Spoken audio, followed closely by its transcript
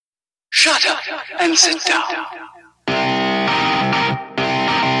Shut up and sit down.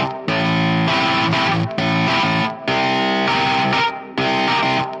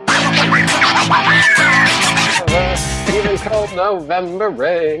 Even cold November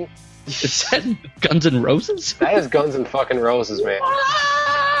rain. Is that Guns N' Roses? That is Guns N' fucking Roses, man.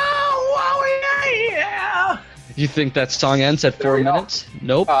 You think that song ends at 4 minutes?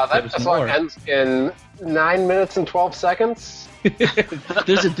 Nope. That song ends in 9 minutes and 12 seconds.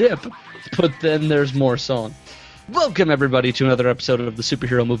 There's a dip, but then there's more song. Welcome, everybody, to another episode of the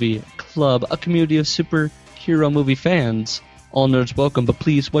Superhero Movie Club, a community of superhero movie fans. All nerds welcome, but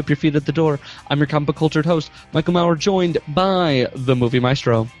please wipe your feet at the door. I'm your comic book cultured host, Michael Maurer, joined by the movie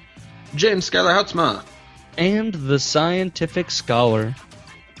maestro, James Schuyler Houtsma, and the scientific scholar,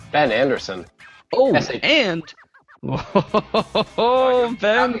 Ben Anderson. Oh, and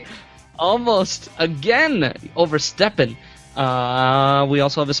Ben, almost again overstepping. We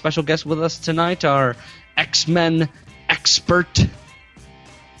also have a special guest with us tonight, our X-Men expert,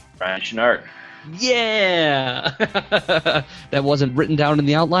 Brian Schnart. Yeah! That wasn't written down in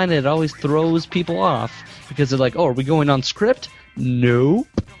the outline, and it always throws people off because they're like, oh, are we going on script? Nope.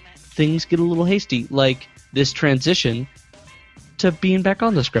 Things get a little hasty, like this transition to being back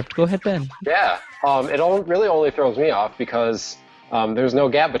on the script. Go ahead, Ben. Yeah, it really only throws me off because there's no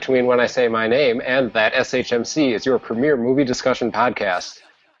gap between when I say my name and that SHMC is your premier movie discussion podcast.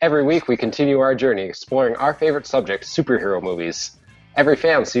 Every week we continue our journey exploring our favorite subject, superhero movies. Every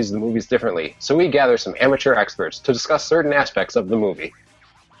fan sees the movies differently, so we gather some amateur experts to discuss certain aspects of the movie.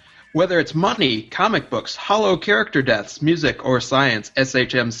 Whether it's money, comic books, hollow character deaths, music, or science,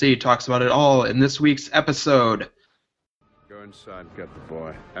 SHMC talks about it all in this week's episode. Go inside, get the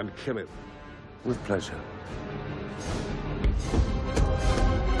boy, and kill him. With pleasure.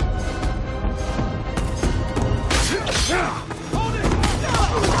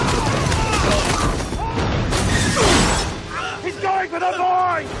 He's going for the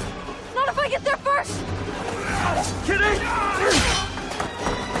boy! Not if I get there first! Kidding?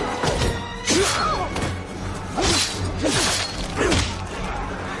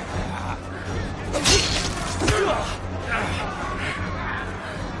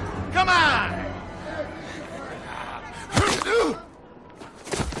 Come on!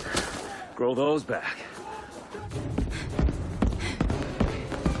 Grow those back.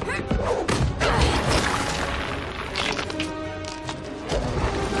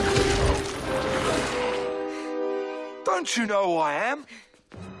 Don't you know who I am?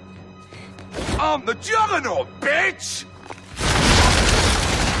 I'm the Juggernaut, bitch!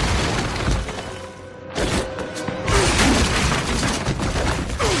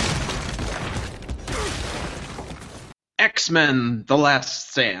 X-Men: The Last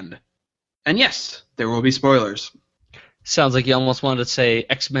Stand. And yes, there will be spoilers. Sounds like you almost wanted to say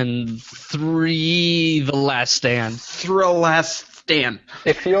X-Men 3, The Last Stand. The Last Stand.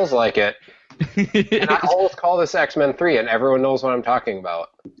 It feels like it. And I always call this X-Men 3, and everyone knows what I'm talking about.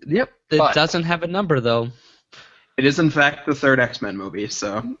 Yep, it doesn't have a number, though. It is, in fact, the third X-Men movie,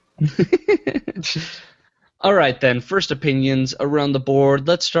 so... All right, then. First opinions around the board.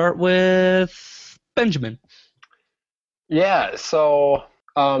 Let's start with Benjamin. Yeah, so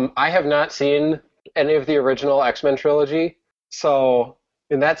I have not seen any of the original X-Men trilogy, so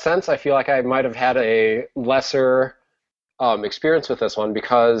in that sense, I feel like I might have had a lesser experience with this one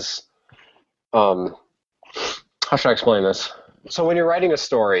because... how should I explain this? So when you're writing a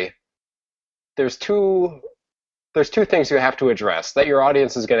story, there's two things you have to address that your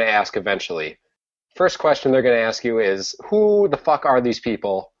audience is going to ask eventually. First question they're going to ask you is, who the fuck are these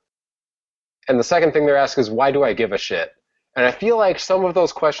people? And the second thing they're asking is, why do I give a shit? And I feel like some of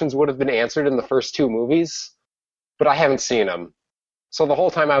those questions would have been answered in the first two movies, but I haven't seen them. So the whole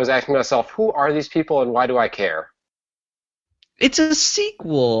time I was asking myself, who are these people and why do I care? It's a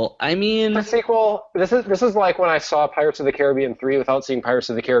sequel. I mean... A sequel? This is like when I saw Pirates of the Caribbean 3 without seeing Pirates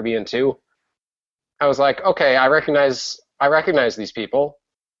of the Caribbean 2. I was like, okay, I recognize these people,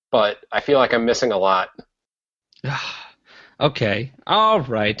 but I feel like I'm missing a lot. Okay. All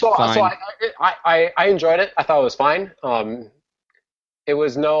right. So fine. I enjoyed it. I thought it was fine. It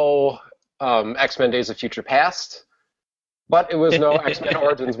was no X-Men Days of Future Past, but it was no X-Men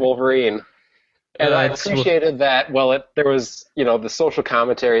Origins Wolverine. And I appreciated that, there was, the social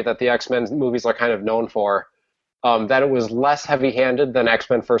commentary that the X-Men movies are kind of known for, that it was less heavy-handed than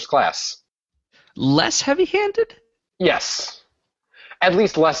X-Men First Class. Less heavy-handed? Yes. At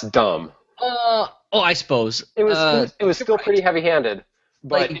least less dumb. I suppose. It was still pretty heavy-handed.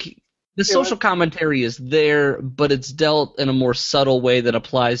 But like, the social commentary is there, but it's dealt in a more subtle way that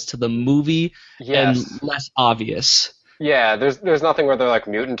applies to the movie and less obvious. Yeah, there's nothing where they're like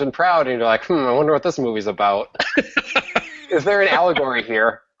mutant and proud, and you're like, I wonder what this movie's about. Is there an allegory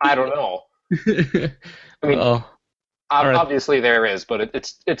here? I don't know. I mean, Well, all right. obviously there is, but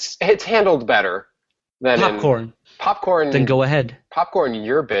it's handled better than Popcorn. Popcorn. Then go ahead. Popcorn,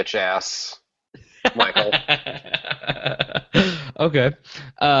 your bitch ass, Michael. Okay.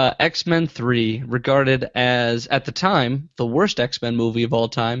 X-Men 3, regarded as, at the time, the worst X-Men movie of all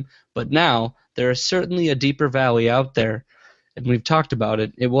time, but now there is certainly a deeper valley out there, and we've talked about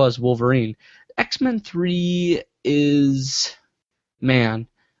it. It was Wolverine. X-Men 3 is, man,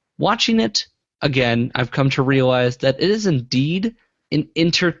 watching it again, I've come to realize that it is indeed an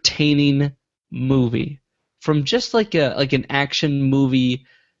entertaining movie. From just like an action movie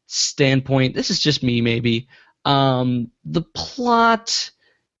standpoint, this is just me maybe. The plot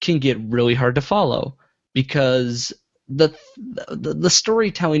can get really hard to follow because the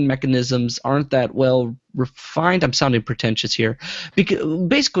storytelling mechanisms aren't that well refined. I'm sounding pretentious here. Because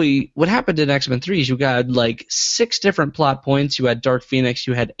basically, what happened in X-Men 3 is you got like 6 different plot points. You had Dark Phoenix,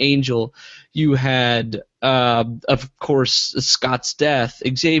 you had Angel, you had, of course, Scott's death,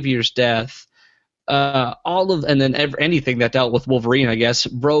 Xavier's death, and then anything that dealt with Wolverine, I guess.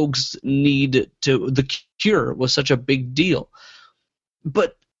 Rogue's need to the cure was such a big deal,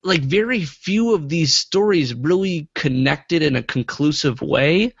 but like very few of these stories really connected in a conclusive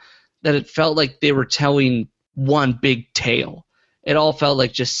way that it felt like they were telling one big tale. It all felt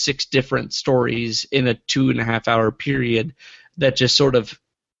like just 6 different stories in a 2.5-hour period that just sort of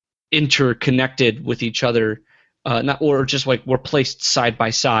interconnected with each other, or just like were placed side by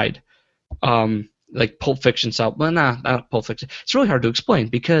side. Like Pulp Fiction style. Well, not Pulp Fiction. It's really hard to explain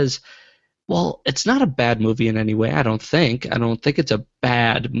because, well, it's not a bad movie in any way, I don't think. I don't think it's a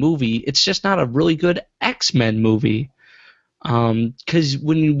bad movie. It's just not a really good X-Men movie. Because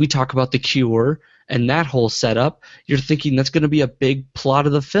when we talk about the cure and that whole setup, you're thinking that's going to be a big plot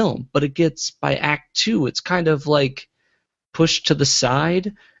of the film. But it gets, by Act 2, it's kind of like pushed to the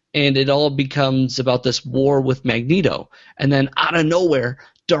side, and it all becomes about this war with Magneto. And then out of nowhere,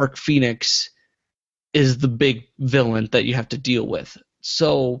 Dark Phoenix is the big villain that you have to deal with.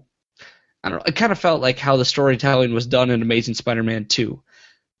 So, I don't know. It kind of felt like how the storytelling was done in Amazing Spider-Man 2.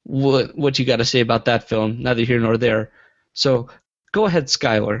 What you got to say about that film? Neither here nor there. So, go ahead,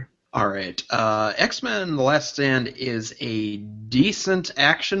 Skylar. All right. X-Men The Last Stand is a decent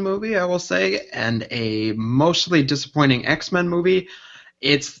action movie, I will say, and a mostly disappointing X-Men movie.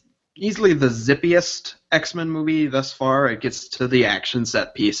 It's easily the zippiest X-Men movie thus far. It gets to the action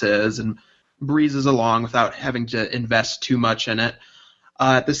set pieces and breezes along without having to invest too much in it.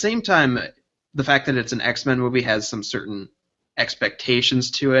 At the same time, the fact that it's an X-Men movie has some certain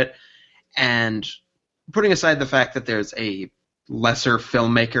expectations to it, and putting aside the fact that there's a lesser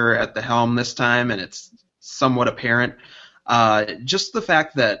filmmaker at the helm this time, and it's somewhat apparent, just the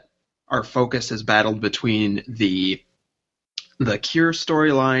fact that our focus is battled between the Cure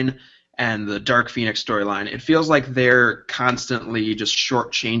storyline and the Dark Phoenix storyline, it feels like they're constantly just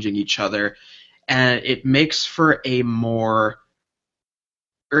shortchanging each other, and it makes for a more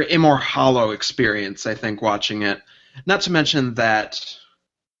hollow experience, I think, watching it. Not to mention that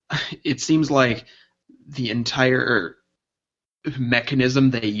it seems like the entire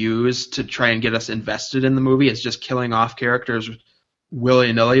mechanism they use to try and get us invested in the movie is just killing off characters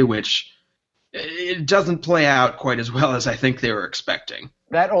willy-nilly, which it doesn't play out quite as well as I think they were expecting.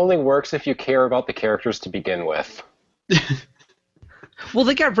 That only works if you care about the characters to begin with. Well,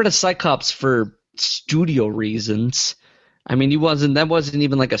 they got rid of Cyclops for studio reasons. I mean, that wasn't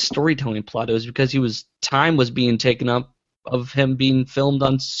even like a storytelling plot. It was because time was being taken up of him being filmed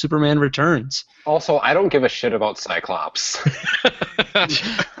on Superman Returns. Also, I don't give a shit about Cyclops.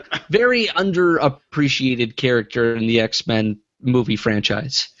 Very underappreciated character in the X-Men movie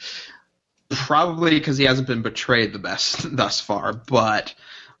franchise. Probably because he hasn't been portrayed the best thus far, but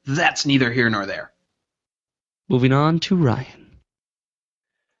that's neither here nor there. Moving on to Ryan.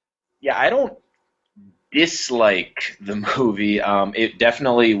 Yeah, I don't dislike the movie. It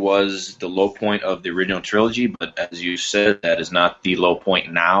definitely was the low point of the original trilogy, but as you said, that is not the low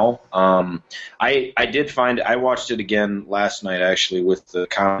point now. I watched it again last night, actually, with the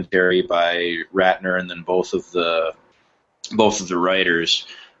commentary by Ratner and then both of the writers,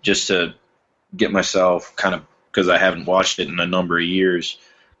 just to get myself kind of, because I haven't watched it in a number of years.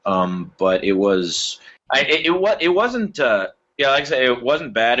 But it wasn't. Yeah, like I said, it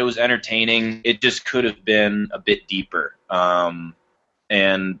wasn't bad. It was entertaining. It just could have been a bit deeper. And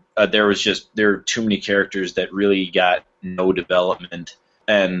there were too many characters that really got no development,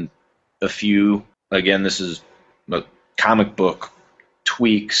 and a few. Again, this is a comic book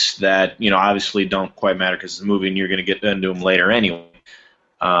tweaks that, obviously don't quite matter because it's a movie and you're going to get into them later anyway.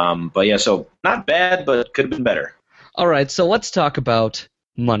 But yeah, so not bad, but could have been better. All right, so let's talk about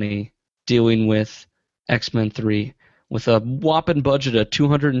money dealing with X-Men 3. With a whopping budget of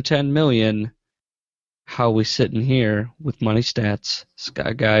 $210 million, how we sitting here with money stats,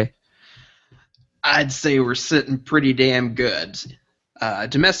 Sky Guy? I'd say we're sitting pretty damn good.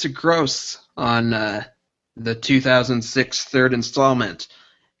 Domestic gross on the 2006 third installment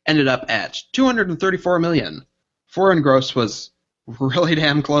ended up at $234 million. Foreign gross was really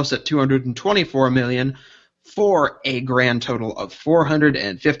damn close at $224 million for a grand total of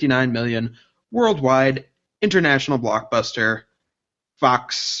 $459 million worldwide. International blockbuster.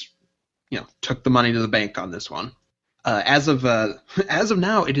 Fox, took the money to the bank on this one. As of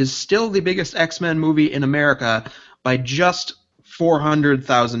now, it is still the biggest X-Men movie in America by just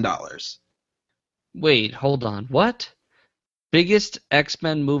 $400,000. Wait, hold on. What? Biggest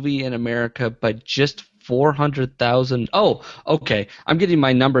X-Men movie in America by just 400,000? Oh, okay. I'm getting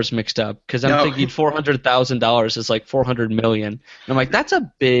my numbers mixed up because I'm thinking $400,000 is like 400 million. And I'm like, that's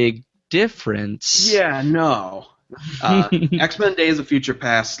a big difference. Yeah, no. X-Men Days of Future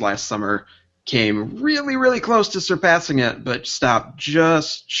Past last summer came really, really close to surpassing it, but stopped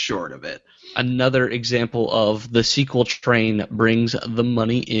just short of it. Another example of the sequel train brings the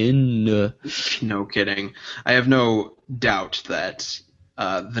money in. No kidding. I have no doubt that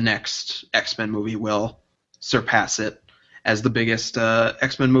the next X-Men movie will surpass it as the biggest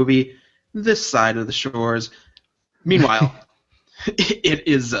X-Men movie this side of the shores. Meanwhile, it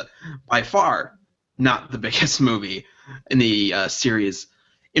is by far not the biggest movie in the series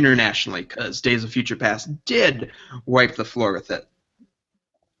internationally, because Days of Future Past did wipe the floor with it.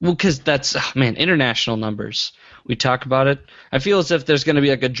 Well, because that's, international numbers. We talk about it. I feel as if there's going to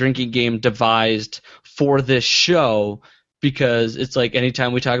be like a drinking game devised for this show, because it's like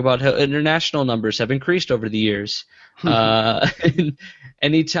anytime we talk about how international numbers have increased over the years,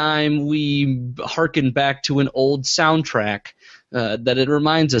 anytime we harken back to an old soundtrack that it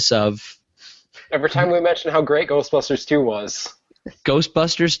reminds us of. Every time we mention how great Ghostbusters 2 was.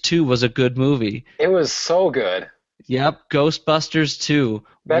 Ghostbusters 2 was a good movie. It was so good. Yep, Ghostbusters 2.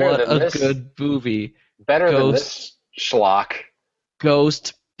 What a good movie. Better than this schlock.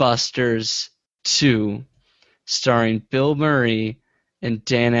 Ghostbusters 2, starring Bill Murray and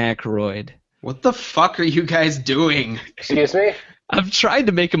Dan Aykroyd. What the fuck are you guys doing? Excuse me? I'm trying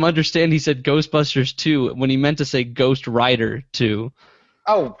to make him understand he said Ghostbusters 2 when he meant to say Ghost Rider 2.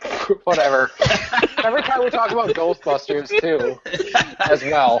 Oh, whatever. Every time we talk about Ghostbusters 2 as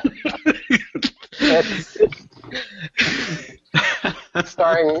well. It's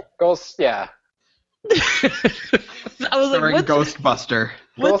starring Ghost, yeah. I was starring like, Ghostbuster.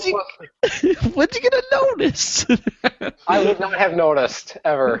 When's he gonna notice? I would not have noticed,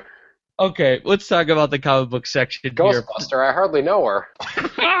 ever. Okay, let's talk about the comic book section here. Ghostbuster, I hardly know her.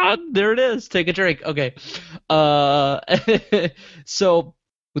 There it is. Take a drink. Okay. So,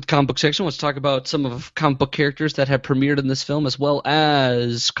 with comic book section, let's talk about some of comic book characters that have premiered in this film, as well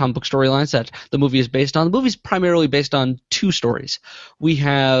as comic book storylines that the movie is based on. The movie is primarily based on two stories. We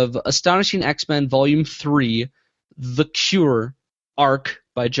have Astonishing X-Men Volume 3, The Cure arc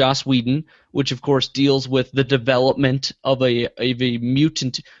by Joss Whedon, which of course deals with the development of a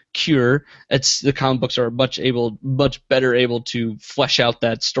mutant cure. The comic books are much better able to flesh out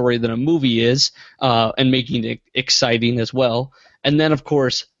that story than a movie is, and making it exciting as well. And then, of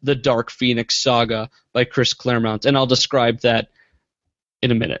course, the Dark Phoenix saga by Chris Claremont, and I'll describe that in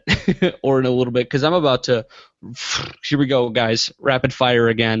a minute or in a little bit, because I'm about to. Here we go, guys. Rapid fire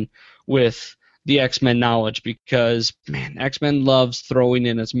again with the X-Men knowledge, because man, X-Men loves throwing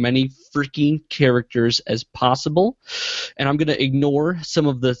in as many freaking characters as possible, and I'm gonna ignore some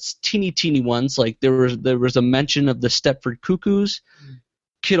of the teeny ones. Like there was a mention of the Stepford Cuckoos.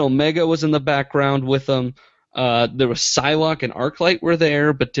 Kid Omega was in the background with them. There was Psylocke and Arclight were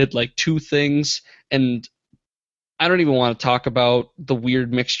there, but did like two things, and I don't even want to talk about the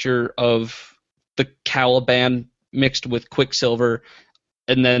weird mixture of the Caliban mixed with Quicksilver.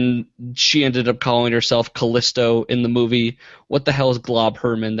 And then she ended up calling herself Callisto in the movie. What the hell is Glob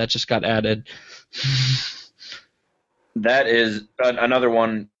Herman? That just got added. That is another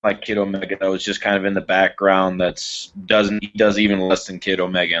one like Kid Omega that was just kind of in the background. He does even less than Kid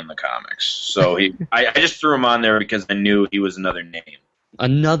Omega in the comics. So I just threw him on there because I knew he was another name.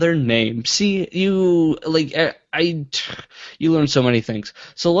 Another name. See, you learn so many things.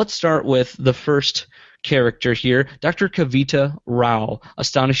 So let's start with the first character here, Dr. Kavita Rao,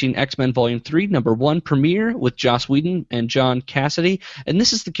 Astonishing X-Men Volume 3, Number 1 premiere with Joss Whedon and John Cassidy, and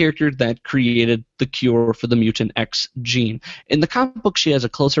this is the character that created the cure for the mutant X gene. In the comic book, she has a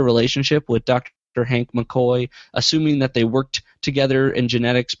closer relationship with Dr. Hank McCoy, assuming that they worked together in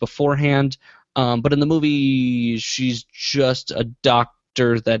genetics beforehand, but in the movie, she's just a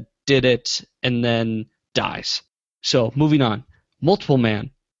doctor that did it and then dies. So, moving on. Multiple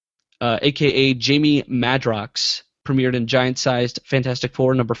Man, a.k.a. Jamie Madrox, premiered in giant-sized Fantastic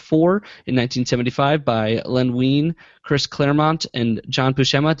Four number 4 in 1975 by Len Wein, Chris Claremont, and John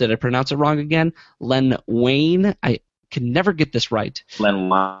Buscema. Did I pronounce it wrong again? Len Wein. I can never get this right. Len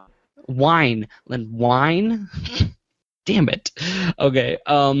Wein. Len Wein? Damn it. Okay.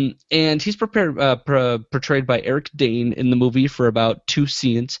 And he's portrayed by Eric Dane in the movie for about 2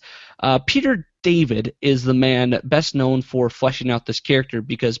 scenes. Peter David is the man best known for fleshing out this character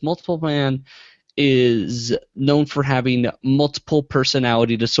because Multiple Man is known for having multiple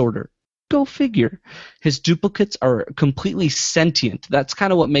personality disorder. Go figure. His duplicates are completely sentient. That's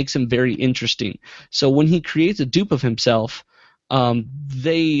kind of what makes him very interesting. So when he creates a dupe of himself,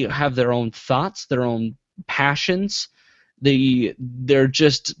 they have their own thoughts, their own passions. They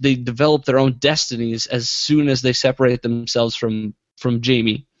develop their own destinies as soon as they separate themselves from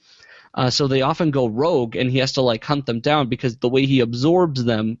Jamie. So they often go rogue, and he has to hunt them down because the way he reabsorbs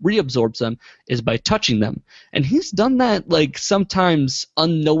them, is by touching them. And he's done that sometimes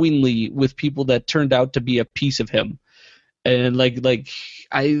unknowingly with people that turned out to be a piece of him. And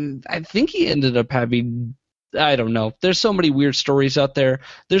I think he ended up having, I don't know. There's so many weird stories out there.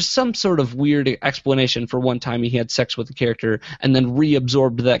 There's some sort of weird explanation for one time he had sex with a character and then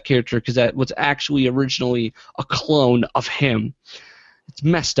reabsorbed that character because that was actually originally a clone of him. It's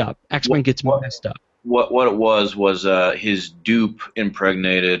messed up. X-Men gets messed up. What it was his dupe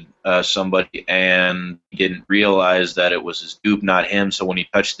impregnated somebody, and he didn't realize that it was his dupe, not him. So when he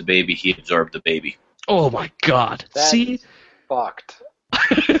touched the baby, he absorbed the baby. Oh my God! See, fucked.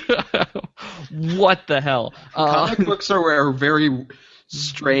 What the hell? Comic books are where very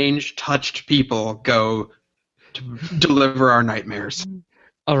strange, touched people go to deliver our nightmares.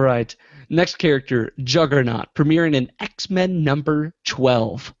 All right. Next character, Juggernaut, premiering in X-Men number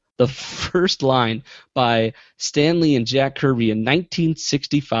 12. The first line by Stan Lee and Jack Kirby in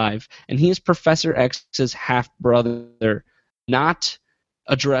 1965. And he is Professor X's half-brother, not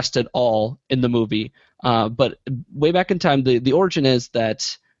addressed at all in the movie. But way back in time, the origin is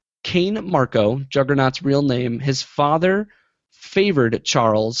that Cain Marko, Juggernaut's real name, his father favored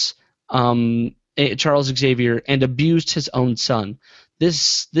Charles Xavier, and abused his own son.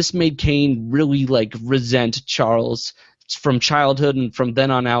 This made Cain really resent Charles from childhood and from then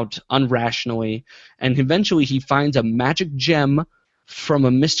on out unrationally, and eventually he finds a magic gem from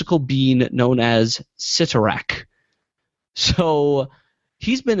a mystical being known as Cyttorak. So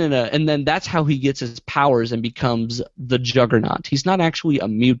he's been and then that's how he gets his powers and becomes the Juggernaut. He's not actually a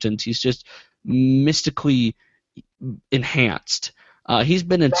mutant. He's just mystically enhanced. He's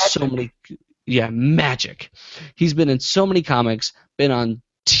been in so many... Yeah, magic. He's been in so many comics, been on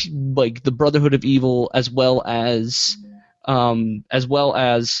the Brotherhood of Evil as well as the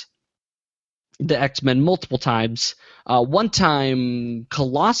X-Men multiple times. One time,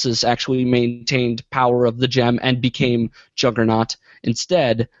 Colossus actually maintained power of the gem and became Juggernaut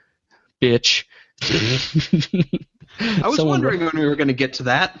instead. Bitch. I was wondering when we were going to get to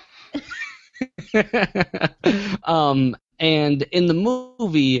that. And in the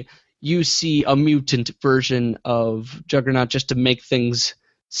movie, you see a mutant version of Juggernaut just to make things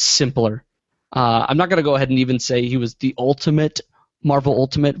simpler. I'm not going to go ahead and even say he was the ultimate Marvel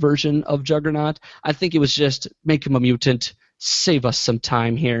Ultimate version of Juggernaut. I think it was just make him a mutant, save us some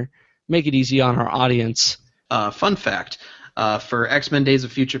time here, make it easy on our audience. Fun fact, for X-Men Days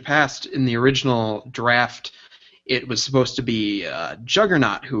of Future Past, in the original draft, it was supposed to be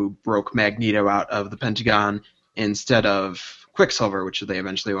Juggernaut who broke Magneto out of the Pentagon instead of Quicksilver, which they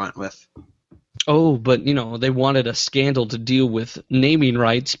eventually went with. Oh, but, they wanted a scandal to deal with naming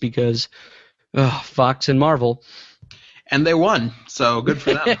rights because Fox and Marvel. And they won, so good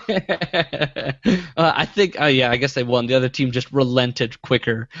for them. I think, I guess they won. The other team just relented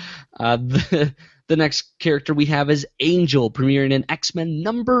quicker. The next character we have is Angel, premiering in X-Men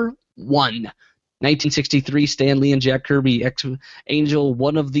number 1. 1963, Stan Lee and Jack Kirby. Angel,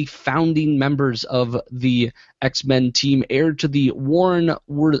 one of the founding members of the X-Men team, heir to the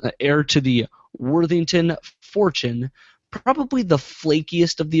Worthington fortune, probably the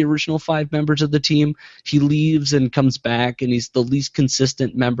flakiest of the original 5 members of the team. He leaves and comes back, and he's the least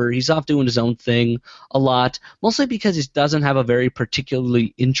consistent member. He's off doing his own thing a lot, mostly because he doesn't have a very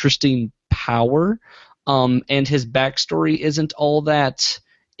particularly interesting power. and his backstory isn't all that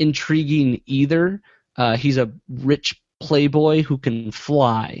intriguing either. He's a rich playboy who can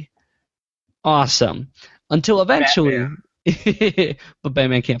fly. Awesome. Until eventually... but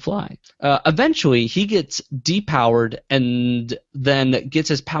Batman can't fly. Eventually, he gets depowered and then gets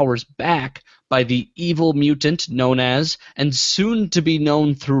his powers back by the evil mutant known as, and soon to be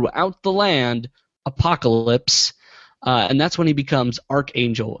known throughout the land, Apocalypse. And that's when he becomes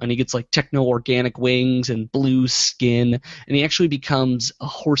Archangel, and he gets like techno-organic wings and blue skin, and he actually becomes a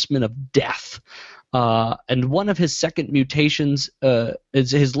Horseman of Death. And one of his second mutations,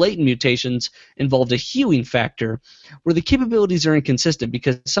 his latent mutations, involved a healing factor, where the capabilities are inconsistent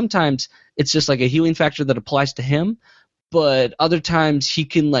because sometimes it's just like a healing factor that applies to him, but other times he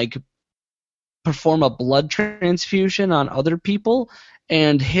can like perform a blood transfusion on other people,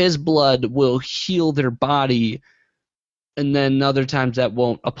 and his blood will heal their body, and then other times that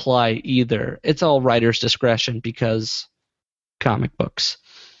won't apply either. It's all writer's discretion because comic books.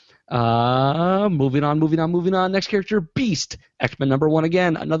 Moving on. Next character, Beast. X-Men #1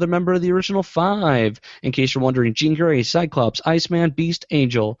 again. Another member of the original 5. In case you're wondering, Jean Grey, Cyclops, Iceman, Beast,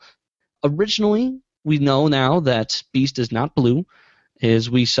 Angel. Originally, we know now that Beast is not blue. As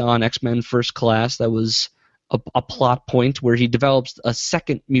we saw in X-Men First Class, that was a plot point where he develops a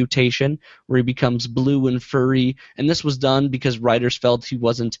second mutation where he becomes blue and furry, and this was done because writers felt he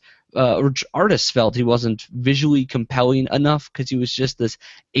wasn't, or artists felt he wasn't visually compelling enough because he was just this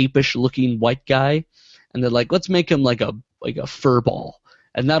apish-looking white guy, and they're like, let's make him like a fur ball,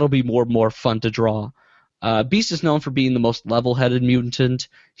 and that'll be more fun to draw. Beast is known for being the most level-headed mutant.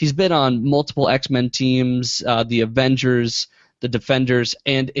 He's been on multiple X-Men teams, the Avengers, the Defenders,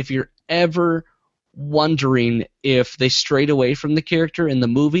 and if you're ever wondering if they strayed away from the character in the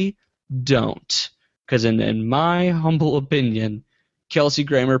movie, don't. Because in my humble opinion, Kelsey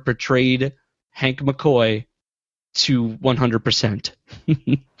Grammer portrayed Hank McCoy to 100%.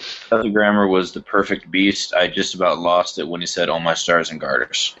 Kelsey Grammer was the perfect Beast. I just about lost it when he said, "All my stars and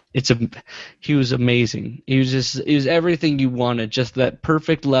garters." He was amazing. He was everything you wanted. Just that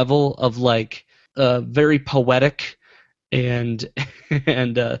perfect level of like very poetic and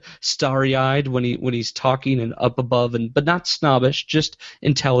starry-eyed when he's talking and up above, but not snobbish, just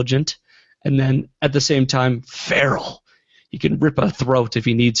intelligent, and then at the same time feral. He can rip a throat if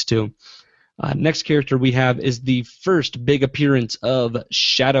he needs to. Next character we have is the first big appearance of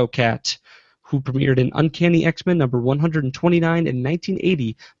Shadowcat, who premiered in Uncanny X-Men #129 in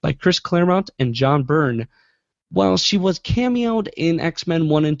 1980 by Chris Claremont and John Byrne. While she was cameoed in X-Men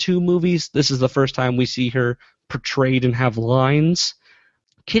 1 and 2 movies, this is the first time we see her portrayed and have lines.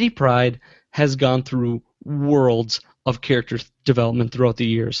 Kitty Pryde has gone through worlds of character development throughout the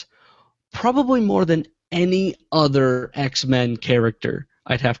years. Probably more than any other X-Men character,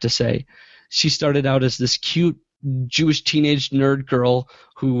 I'd have to say. She started out as this cute Jewish teenage nerd girl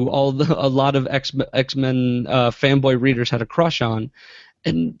who a lot of X-Men fanboy readers had a crush on.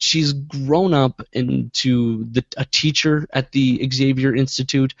 And she's grown up into a teacher at the Xavier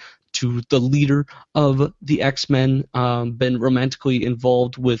Institute, to the leader of the X-Men, been romantically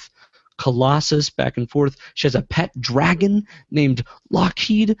involved with Colossus back and forth. She has a pet dragon named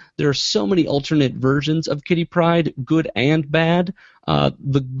Lockheed. There are so many alternate versions of Kitty Pryde, good and bad.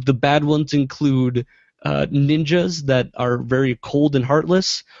 The bad ones include ninjas that are very cold and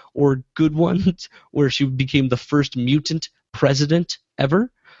heartless, or good ones where she became the first mutant president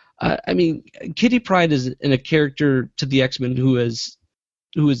ever. I mean, Kitty Pryde is a character to the X-Men who is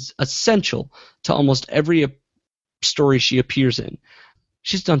essential to almost every story she appears in.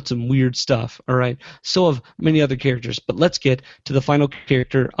 She's done some weird stuff, all right? So have many other characters. But let's get to the final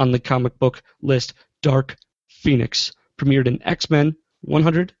character on the comic book list, Dark Phoenix. Premiered in X-Men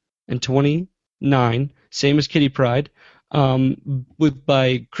 129, same as Kitty Pryde,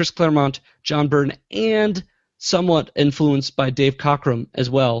 by Chris Claremont, John Byrne, and somewhat influenced by Dave Cockrum as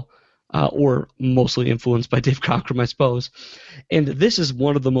well. Or mostly influenced by Dave Cockrum, I suppose. And this is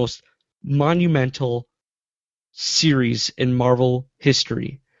one of the most monumental series in Marvel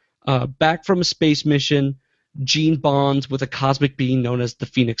history. Back from a space mission, Jean bonds with a cosmic being known as the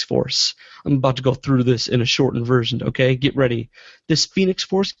Phoenix Force. I'm about to go through this in a shortened version, okay? Get ready. This Phoenix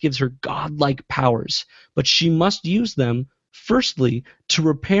Force gives her godlike powers, but she must use them firstly to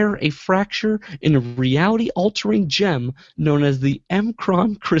repair a fracture in a reality-altering gem known as the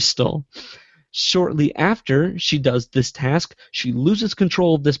M'Kraan Crystal. Shortly after she does this task, she loses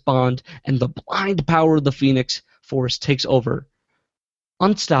control of this bond, and the blind power of the Phoenix Force takes over.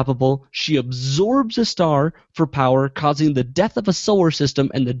 Unstoppable, she absorbs a star for power, causing the death of a solar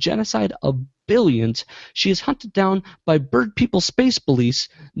system and the genocide of billions. She is hunted down by bird people space police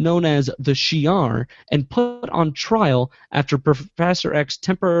known as the Shi'ar and put on trial after Professor X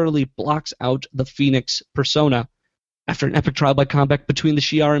temporarily blocks out the Phoenix persona. After an epic trial by combat between the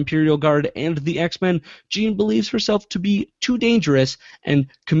Shi'ar Imperial Guard and the X-Men, Jean believes herself to be too dangerous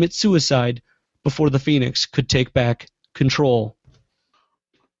and commits suicide before the Phoenix could take back control.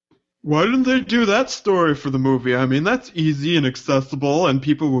 Why didn't they do that story for the movie? I mean, that's easy and accessible, and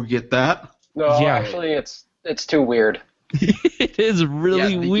people will get that. No, Yeah. actually, it's too weird. It is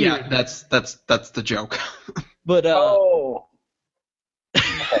really weird. Yeah, that's the joke. But Oh.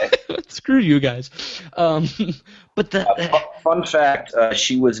 screw you guys. But Fun fact: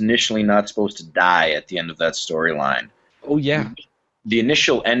 she was initially not supposed to die at the end of that storyline. oh yeah, The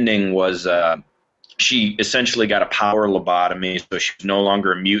initial ending was she essentially got a power lobotomy, so she's no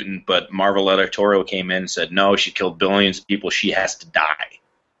longer a mutant. But Marvel editorial came in and said, no, she killed billions of people. She has to die.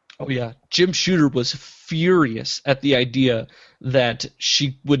 oh yeah. Jim Shooter was furious at the idea that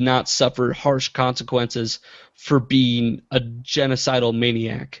she would not suffer harsh consequences for being a genocidal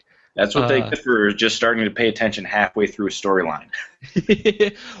maniac. That's what they did for just starting to pay attention halfway through a storyline.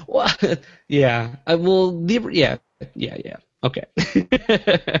 Well, yeah. Yeah. Okay.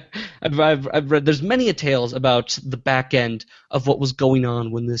 I've read. There's many tales about the back end of what was going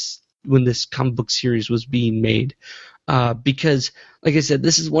on when this comic book series was being made, because, like I said,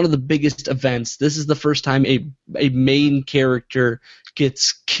 this is one of the biggest events. This is the first time a main character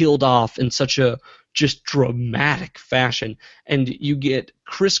gets killed off in such a just dramatic fashion, and you get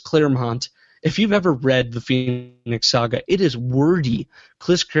Chris Claremont. If you've ever read the Phoenix Saga, it is wordy.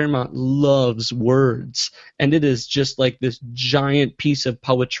 Chris Claremont loves words, and it is just like this giant piece of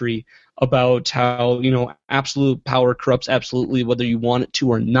poetry about how, absolute power corrupts absolutely whether you want it to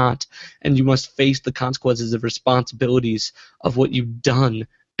or not, and you must face the consequences of responsibilities of what you've done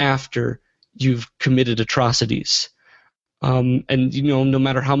after you've committed atrocities. And, no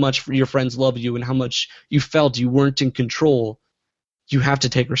matter how much your friends love you and how much you felt you weren't in control, you have to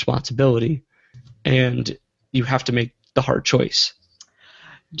take responsibility. And you have to make the hard choice.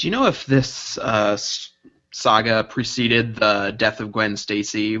 Do you know if this saga preceded the death of Gwen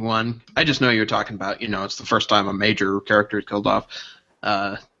Stacy one? I just know you're talking about, it's the first time a major character is killed off.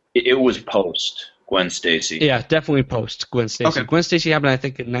 It was post Gwen Stacy. Yeah, definitely post Gwen Stacy. Okay. Gwen Stacy happened, I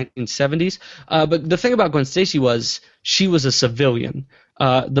think, in 1970s. But the thing about Gwen Stacy was she was a civilian.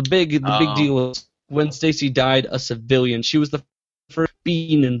 The big deal was Gwen Stacy died a civilian. She was the first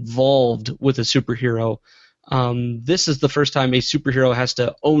being involved with a superhero. This is the first time a superhero has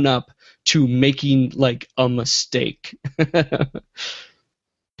to own up to making a mistake,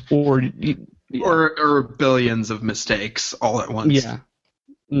 or billions of mistakes all at once. Yeah.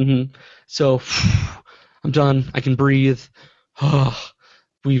 Mm-hmm. So I'm done. I can breathe.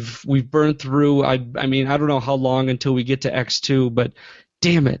 We've burned through. I mean, I don't know how long until we get to X2, but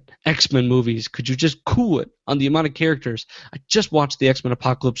damn it, X-Men movies, could you just cool it on the amount of characters? I just watched the X-Men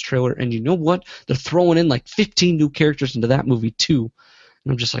Apocalypse trailer, and you know what? They're throwing in 15 new characters into that movie, too.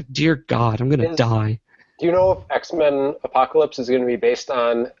 And I'm just like, dear God, I'm going to die. Do you know if X-Men Apocalypse is going to be based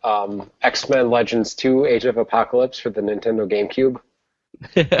on X-Men Legends 2 Age of Apocalypse for the Nintendo GameCube?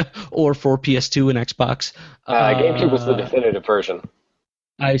 Or for PS2 and Xbox. GameCube was the definitive version.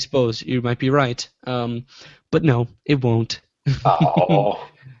 I suppose you might be right. But no, it won't. Oh,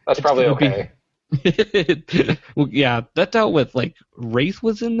 that's probably okay. Well, yeah, that dealt with Wraith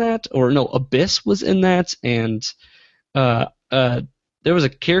was in that, or no, Abyss was in that, and there was a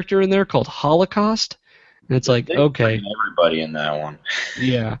character in there called Holocaust, and it's like, okay, everybody in that one.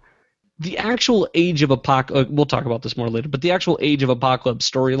 Yeah, the actual Age of Apocalypse. We'll talk about this more later, but the actual Age of Apocalypse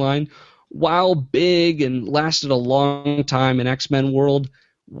storyline, while big and lasted a long time in X-Men world,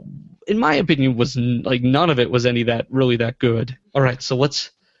 in my opinion, was none of it was really that good. All right, so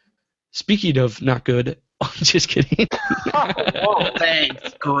speaking of not good, just kidding. Oh,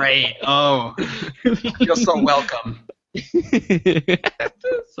 thanks. Great. Oh, you're so welcome.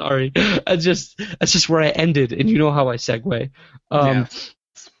 Sorry, that's just where I ended, and you know how I segue.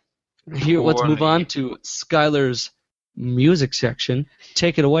 Here, let's move on to Skylar's music section.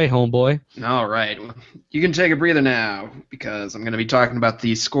 Take it away, homeboy. All right. You can take a breather now, because I'm going to be talking about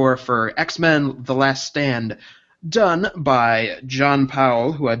the score for X-Men The Last Stand, done by John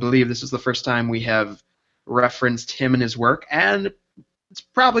Powell, who I believe this is the first time we have referenced him and his work, and it's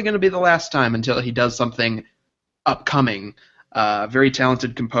probably going to be the last time until he does something upcoming. Very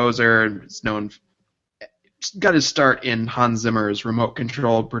talented composer, got his start in Hans Zimmer's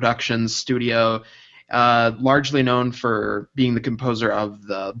remote-controlled production studio, largely known for being the composer of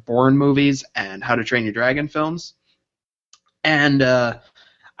the Bourne movies and How to Train Your Dragon films. And I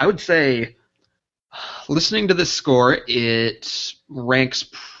would say, listening to this score, it ranks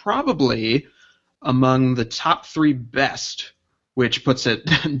probably among the top 3 best, which puts it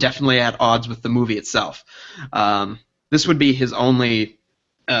definitely at odds with the movie itself. This would be his only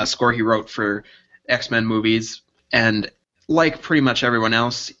score he wrote for X-Men movies, and like pretty much everyone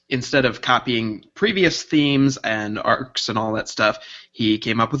else, instead of copying previous themes and arcs and all that stuff, he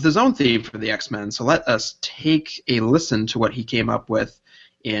came up with his own theme for the X-Men. So let us take a listen to what he came up with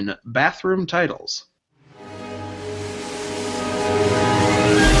in Bathroom Titles.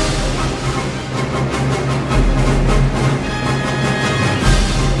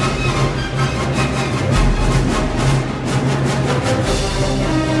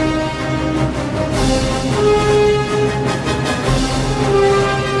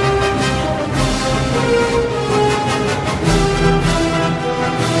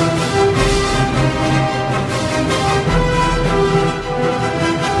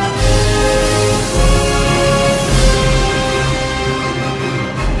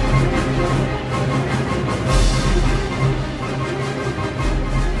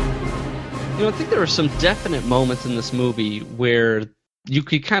 I think there were some definite moments in this movie where you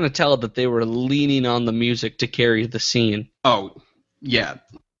could kind of tell that they were leaning on the music to carry the scene. Oh, yeah,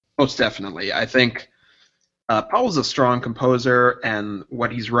 most definitely. I think Powell's a strong composer, and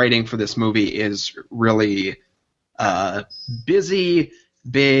what he's writing for this movie is really busy,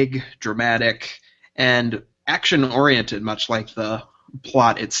 big, dramatic, and action-oriented, much like the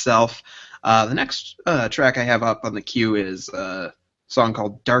plot itself. The next track I have up on the queue is song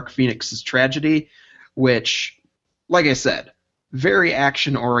called Dark Phoenix's Tragedy, which, like I said, very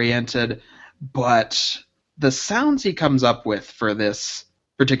action-oriented, but the sounds he comes up with for this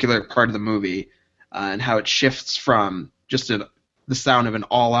particular part of the movie and how it shifts from just the sound of an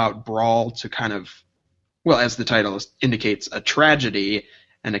all-out brawl to kind of, well, as the title indicates, a tragedy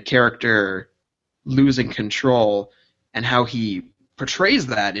and a character losing control, and how he portrays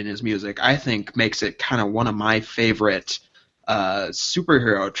that in his music, I think makes it kind of one of my favorite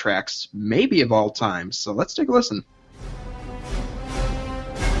superhero tracks, maybe of all time. So let's take a listen.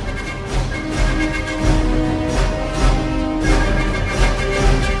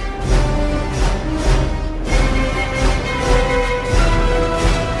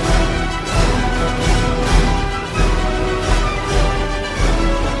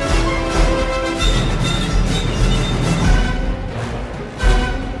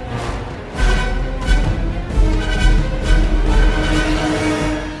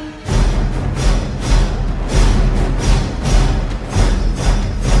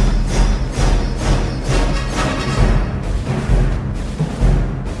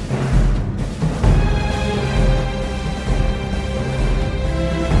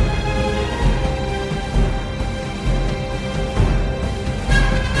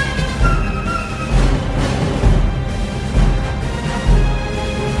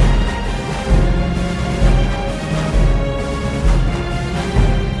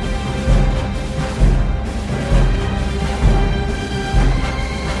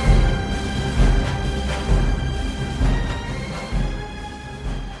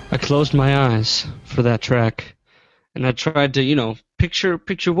 Closed my eyes for that track, and I tried to, picture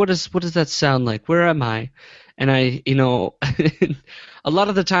what does that sound like? Where am I? And I, a lot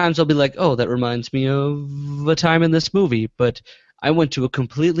of the times I'll be like, oh, that reminds me of a time in this movie, but I went to a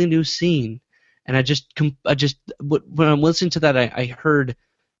completely new scene, and when I'm listening to that, I heard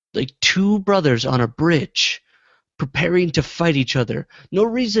like 2 brothers on a bridge preparing to fight each other. No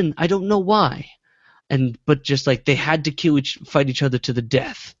reason, I don't know why, but just like they had to fight each other to the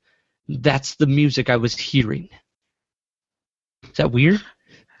death. That's the music I was hearing. Is that weird?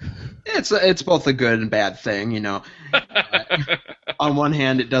 It's both a good and bad thing, On one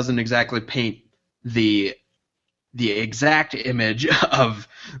hand, it doesn't exactly paint the exact image of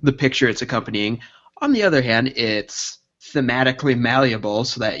the picture it's accompanying. On the other hand, it's thematically malleable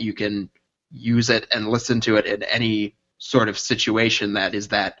so that you can use it and listen to it in any sort of situation that is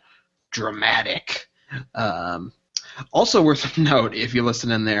that dramatic. Also worth a note, if you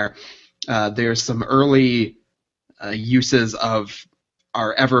listen in there, there's some early uses of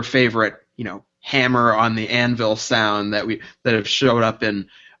our ever favorite, hammer on the anvil sound that have showed up in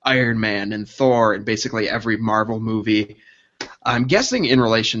Iron Man and Thor and basically every Marvel movie. I'm guessing in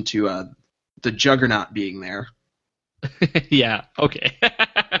relation to the Juggernaut being there. Yeah. Okay.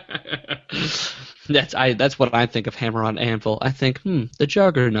 That's what I think of hammer on anvil. I think, the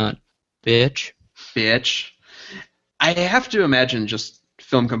Juggernaut, bitch. I have to imagine, just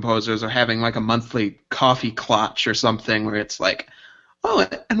film composers are having like a monthly coffee clutch or something where it's like, oh,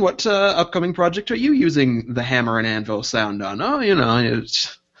 and what upcoming project are you using the hammer and anvil sound on? Oh,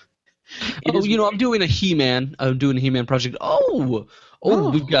 I'm doing a He-Man. I'm doing a He-Man project.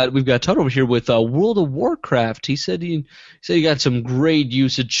 We've got Todd over here with World of Warcraft. He said he got some great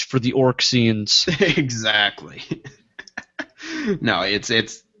usage for the orc scenes. Exactly. No,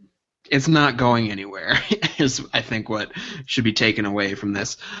 it's not going anywhere. Is I think what should be taken away from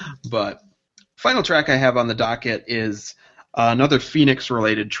this. But final track I have on the docket is another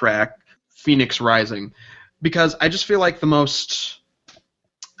Phoenix-related track, Phoenix Rising, because I just feel like the most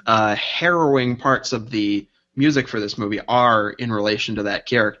harrowing parts of the music for this movie are in relation to that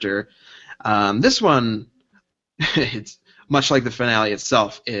character. This one, it's much like the finale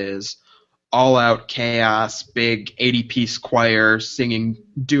itself, is all-out chaos, big 80-piece choir singing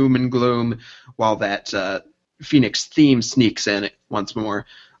doom and gloom, while that Phoenix theme sneaks in once more.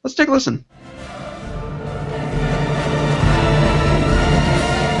 Let's take a listen.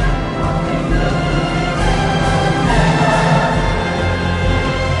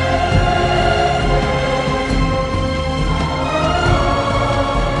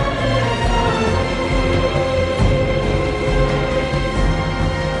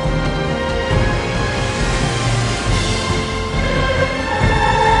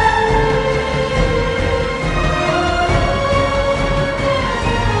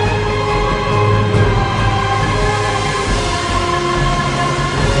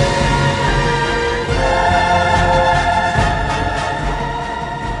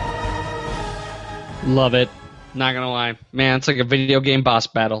 Love it. Not gonna lie, man, it's like a video game boss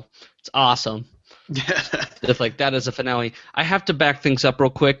battle. It's awesome. It's like that is a finale. I have to back things up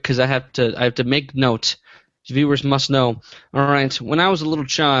real quick because I have to make note. Viewers must know. All right, when I was a little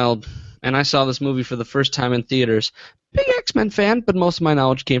child and I saw this movie for the first time in theaters, big X-Men fan, but most of my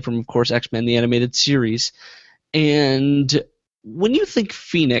knowledge came from, of course, X-Men the animated series. And when you think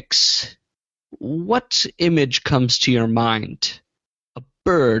Phoenix, what image comes to your mind? A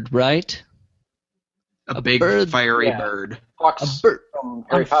bird, right? A big bird, fiery bird. Fox A bird from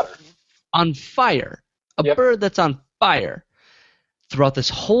Harry Potter. on fire. A Yep. bird that's on fire. Throughout this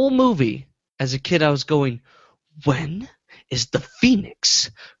whole movie, as a kid, I was going, when is the Phoenix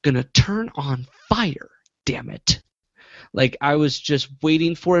gonna turn on fire? Damn it. Like, I was just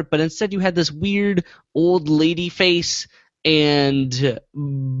waiting for it, but instead you had this weird old lady face and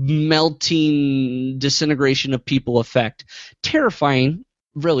melting disintegration of people effect. Terrifying.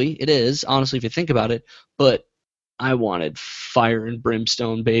 Really, it is, honestly, if you think about it. But I wanted fire and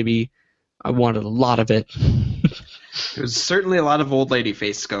brimstone, baby. I wanted a lot of it. There's certainly a lot of old lady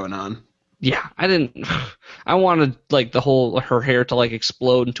face going on. Yeah, I wanted, like, her hair to, like,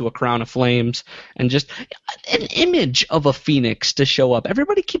 explode into a crown of flames and just an image of a phoenix to show up.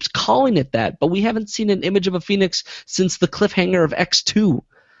 Everybody keeps calling it that, but we haven't seen an image of a phoenix since the cliffhanger of X2.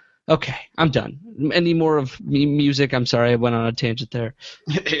 Okay, I'm done. Any more of music? I'm sorry, I went on a tangent there.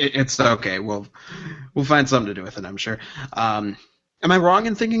 It's okay. We'll find something to do with it, I'm sure. Am I wrong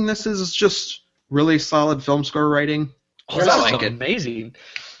in thinking this is just really solid film score writing? Oh, I this is like it. amazing.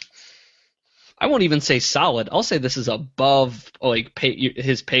 I won't even say solid. I'll say this is above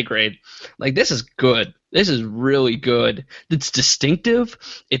his pay grade. Like, this is good. This is really good. It's distinctive.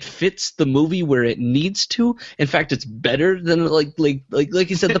 It fits the movie where it needs to. In fact, it's better than like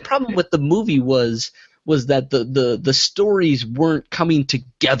you said. The problem with the movie was that the stories weren't coming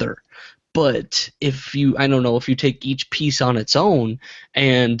together. But if you take each piece on its own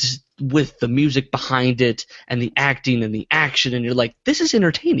and with the music behind it and the acting and the action, and you're like, this is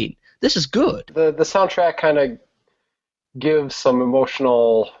entertaining. This is good. The soundtrack kind of gives some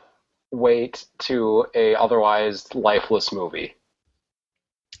emotional weight to a otherwise lifeless movie.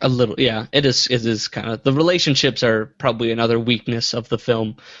 A little, yeah. It is kind of, the relationships are probably another weakness of the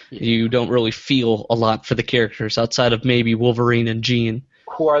film. Yeah. You don't really feel a lot for the characters outside of maybe Wolverine and Jean.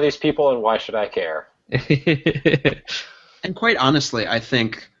 Who are these people and why should I care? And quite honestly, I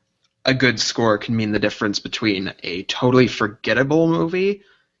think a good score can mean the difference between a totally forgettable movie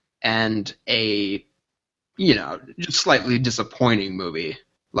and a, just slightly disappointing movie.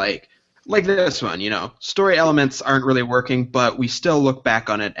 Like this one, story elements aren't really working, but we still look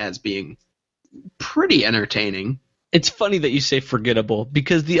back on it as being pretty entertaining. It's funny that you say forgettable,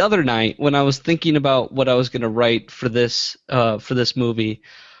 because the other night when I was thinking about what I was going to write for this movie,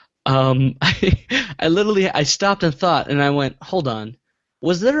 I stopped and thought, and I went, hold on,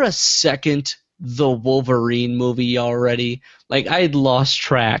 was there a second The Wolverine movie already? Like, I had lost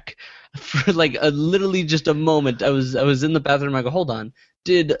track for literally just a moment. I was in the bathroom. I go, hold on,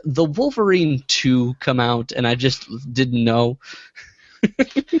 did The Wolverine 2 come out and I just didn't know?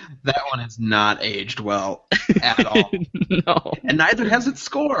 That one has not aged well at all. No. And neither has its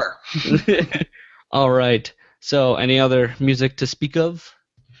score. All right. So, any other music to speak of?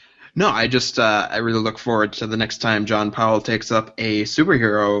 No, I really look forward to the next time John Powell takes up a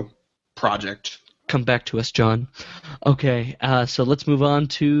superhero project. Come back to us, John. Okay, so let's move on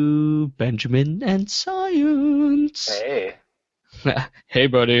to Benjamin and Science. Hey. Hey,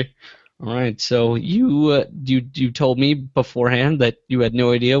 buddy. All right, so you told me beforehand that you had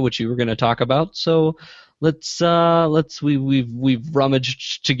no idea what you were going to talk about. So we've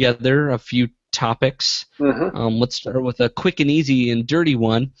rummaged together a few topics. Mm-hmm. Let's start with a quick and easy and dirty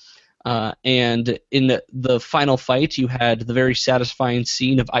one. And in the final fight, you had the very satisfying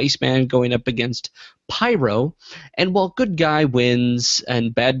scene of Iceman going up against Pyro. And while good guy wins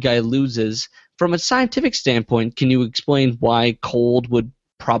and bad guy loses, from a scientific standpoint, can you explain why cold would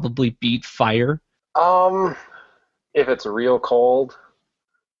probably beat fire? If it's real cold,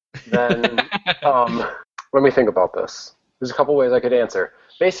 then let me think about this. There's a couple ways I could answer.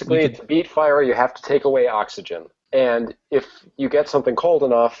 Basically, to beat fire, you have to take away oxygen. And if you get something cold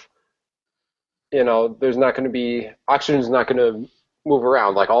enough, there's not going to be oxygen's not going to move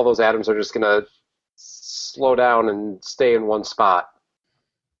around. Like all those atoms are just going to slow down and stay in one spot,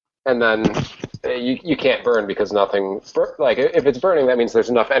 and then you can't burn because nothing. Like if it's burning, that means there's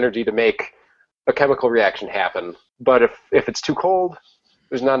enough energy to make a chemical reaction happen. But if it's too cold,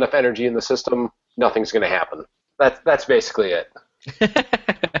 there's not enough energy in the system. Nothing's going to happen. That's basically it.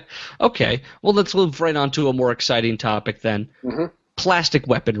 Okay, well let's move right on to a more exciting topic then. Mm-hmm. Plastic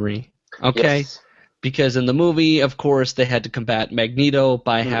weaponry. Okay, yes. Because in the movie, of course, they had to combat Magneto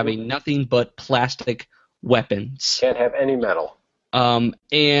by having nothing but plastic weapons. Can't have any metal.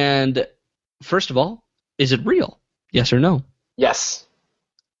 And first of all, is it real? Yes or no? Yes.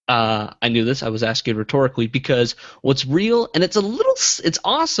 I knew this. I was asking rhetorically because what's real, and it's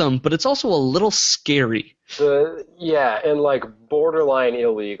awesome, but it's also a little scary. And like borderline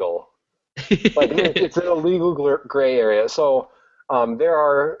illegal. Like it's an illegal gray area. So there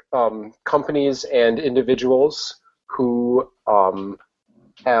are companies and individuals who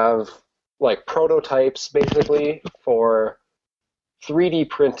have like prototypes basically for 3D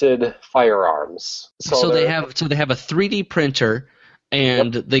printed firearms. So they have a 3D printer.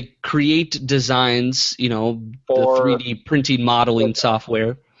 And they create designs, the 3D printing modeling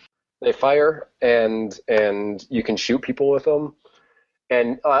software. They fire, and you can shoot people with them,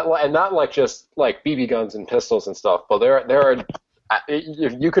 and not like just like BB guns and pistols and stuff. But there are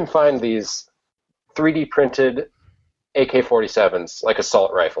you can find these 3D printed AK-47s, like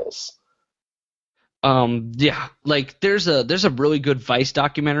assault rifles. Yeah, like there's a really good Vice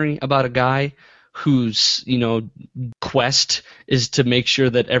documentary about a guy whose quest is to make sure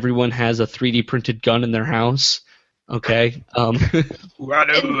that everyone has a 3D printed gun in their house. Okay. What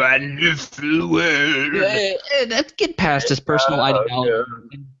a wonderful world. Let's get past his personal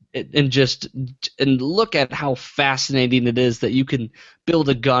ideology and look at how fascinating it is that you can build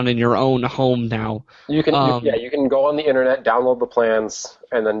a gun in your own home now. You can you can go on the internet, download the plans,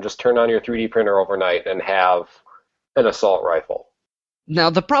 and then just turn on your 3D printer overnight and have an assault rifle.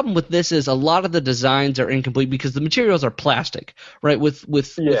 Now, the problem with this is a lot of the designs are incomplete because the materials are plastic, right? With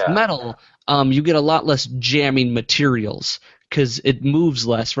metal, you get a lot less jamming materials because it moves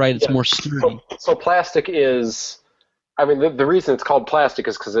less, right? It's more sturdy. So plastic is, the reason it's called plastic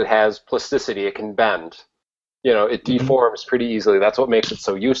is because it has plasticity. It can bend. It deforms pretty easily. That's what makes it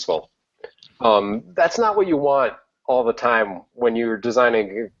so useful. That's not what you want all the time when you're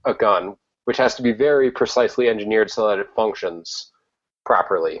designing a gun, which has to be very precisely engineered so that it functions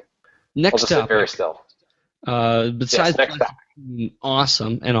properly. Next topic. Very still. Besides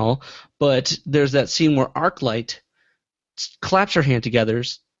awesome and all, but there's that scene where Arclight claps her hand together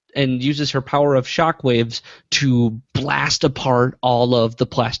and uses her power of shockwaves to blast apart all of the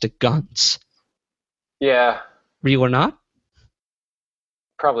plastic guns. Yeah. Real or not?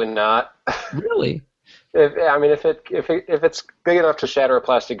 Probably not. Really? If it's big enough to shatter a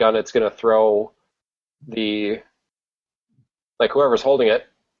plastic gun, it's going to throw whoever's holding it,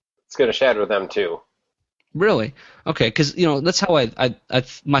 it's going to shatter them too. Really? Okay, because that's how I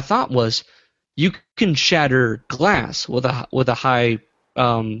my thought was, you can shatter glass with a high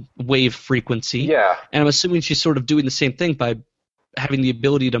wave frequency. Yeah. And I'm assuming she's sort of doing the same thing by having the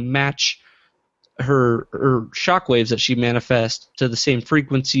ability to match her shockwaves that she manifests to the same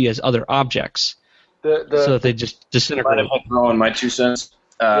frequency as other objects, so that they just disintegrate. Mind if I throw in my 2 cents?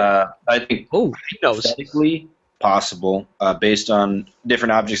 I think he knows. aesthetically, possible. Based on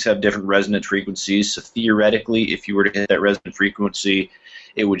different objects have different resonant frequencies, so theoretically, if you were to hit that resonant frequency,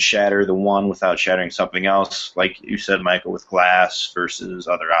 it would shatter the one without shattering something else, like you said, Michael, with glass versus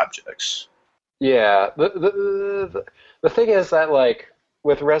other objects. Yeah. The thing is that, like,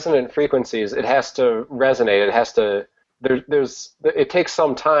 with resonant frequencies, it has to resonate. It has to. It takes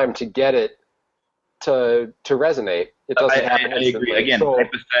some time to get it to resonate. It doesn't happen I instantly. agree. Again, So,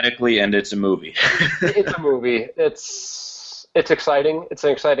 hypothetically, and it's a movie. it's a movie. It's exciting. It's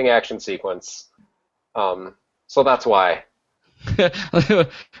an exciting action sequence. So that's why.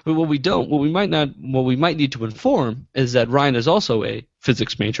 What we might need to inform is that Ryan is also a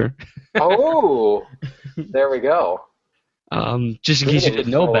physics major. Oh, there we go. Just in case you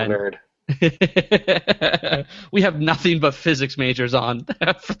didn't know, Ben. Nerd. We have nothing but physics majors on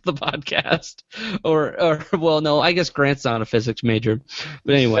for the podcast. Or well, no, I guess Grant's not a physics major.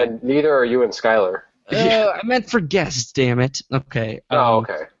 But anyway. And neither are you and Skylar. I meant for guests, damn it. Okay.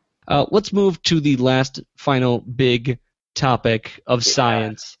 Okay. Let's move to the last final big topic of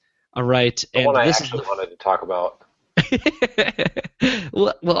science. All right. The one I actually wanted to talk about.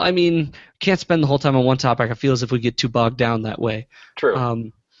 well, I mean, can't spend the whole time on one topic. I feel as if we get too bogged down that way.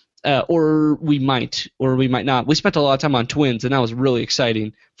 True. Or we might not. We spent a lot of time on twins, and that was really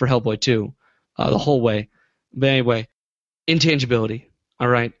exciting for Hellboy 2 the whole way. But anyway, intangibility. All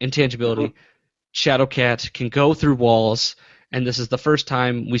right, intangibility. Mm-hmm. Shadowcat can go through walls, and this is the first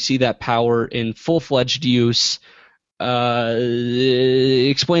time we see that power in full-fledged use.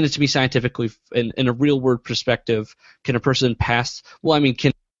 Explain it to me scientifically in a real-world perspective. Can a person pass? Well, I mean,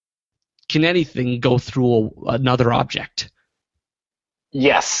 can anything go through another object?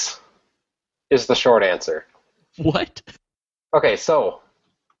 Yes, is the short answer. What? Okay, so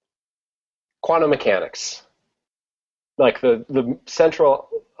quantum mechanics. Like the central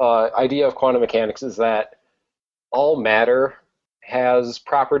idea of quantum mechanics is that all matter has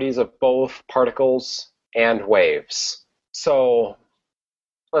properties of both particles and waves. So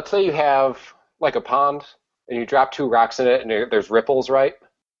let's say you have like a pond and you drop two rocks in it and there's ripples, right?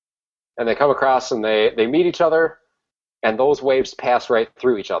 And they come across and they meet each other, and those waves pass right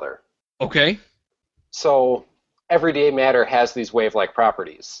through each other. Okay. So everyday matter has these wave-like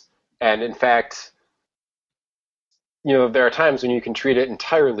properties. And in fact, there are times when you can treat it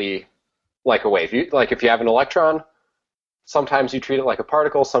entirely like a wave. Like if you have an electron, sometimes you treat it like a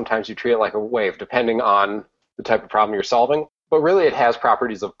particle, sometimes you treat it like a wave, depending on the type of problem you're solving. But really it has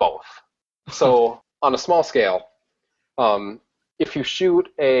properties of both. So on a small scale, if you shoot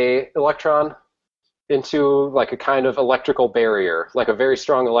an electron into like a kind of electrical barrier, like a very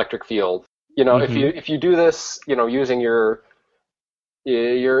strong electric field. Mm-hmm. If you do this, using your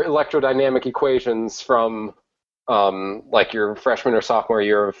electrodynamic equations from like your freshman or sophomore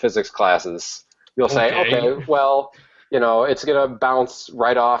year of physics classes, you'll say, okay, well, it's going to bounce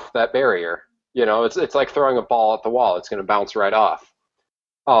right off that barrier. It's like throwing a ball at the wall. It's going to bounce right off.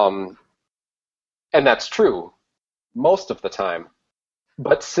 And that's true most of the time.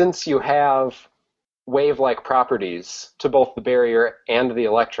 But since you have wave-like properties to both the barrier and the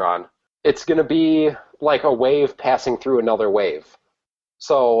electron, it's going to be like a wave passing through another wave.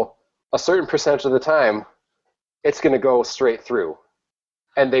 So a certain percentage of the time, it's going to go straight through.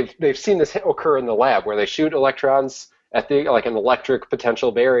 And they've seen this occur in the lab where they shoot electrons at like an electric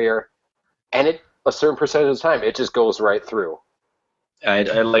potential barrier, and a certain percentage of the time, it just goes right through. I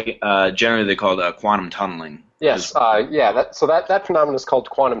like generally they call it quantum tunneling. Yes, that phenomenon is called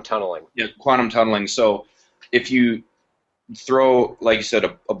quantum tunneling. Yeah, quantum tunneling. So if you throw, like you said,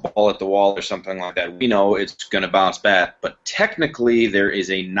 a ball at the wall or something like that, we know it's going to bounce back. But technically, there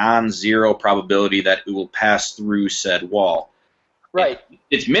is a non-zero probability that it will pass through said wall. Right.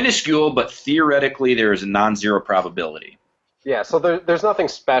 It's minuscule, but theoretically, there is a non-zero probability. Yeah, so there's nothing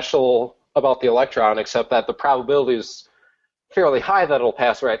special about the electron except that the probability is fairly high that it'll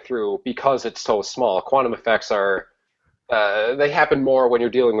pass right through because it's so small. Quantum effects are they happen more when you're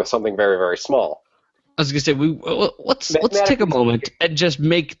dealing with something very, very small. I was going to say, let's take a moment and just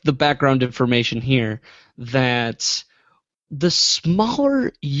make the background information here that the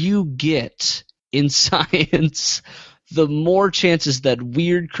smaller you get in science, the more chances that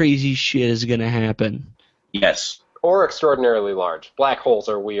weird, crazy shit is going to happen. Yes. Or extraordinarily large. Black holes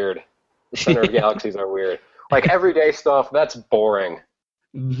are weird. The center of galaxies are weird. Like everyday stuff, that's boring.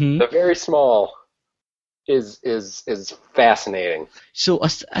 Mm-hmm. The very small is fascinating. So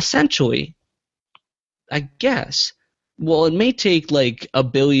essentially, I guess, well, it may take like a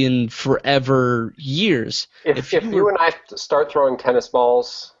billion forever years. If you and I start throwing tennis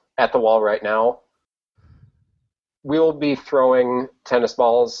balls at the wall right now, we'll be throwing tennis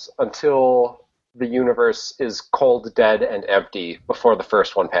balls until the universe is cold, dead, and empty before the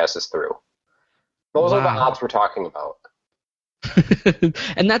first one passes through. Those are the odds we're talking about.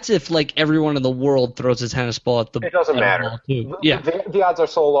 And that's if like everyone in the world throws his tennis ball at the. It doesn't at a matter. ball, too. Yeah. The odds are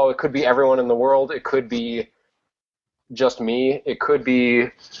so low. It could be everyone in the world. It could be just me. It could be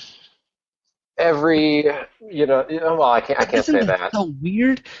every. Well, I can't Isn't say that. So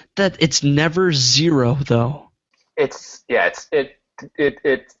weird that it's never zero though. It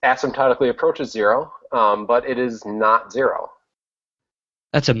asymptotically approaches zero, but it is not zero.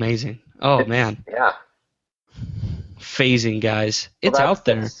 That's amazing. Oh man. Yeah. Phasing, guys. It's Well, out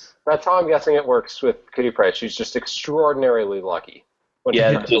there. That's how I'm guessing it works with Kitty Pryde. She's just extraordinarily lucky when she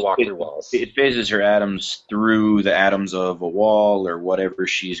has to walk through walls. It phases her atoms through the atoms of a wall or whatever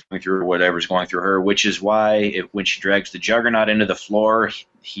she's going through or whatever's going through her, which is why when she drags the Juggernaut into the floor,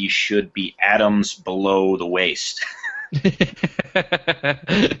 he should be atoms below the waist.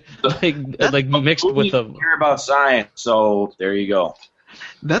 like mixed with a. Hear about science, so there you go.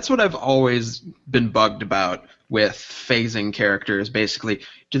 That's what I've always been bugged about with phasing characters, basically.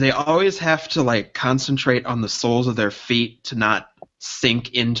 Do they always have to like concentrate on the soles of their feet to not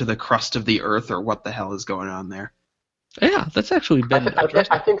sink into the crust of the earth, or what the hell is going on there? Yeah, that's actually been.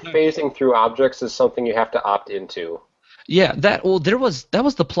 I think phasing through objects is something you have to opt into. Yeah, that was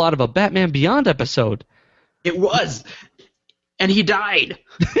the plot of a Batman Beyond episode. It was. And he died.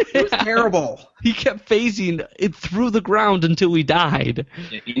 It was terrible. He kept phasing it through the ground until he died.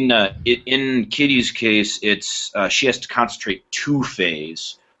 In Kitty's case, it's she has to concentrate to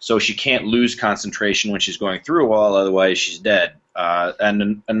phase, so she can't lose concentration when she's going through a wall, otherwise she's dead.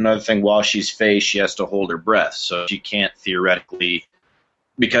 And another thing, while she's phased, she has to hold her breath, so she can't theoretically,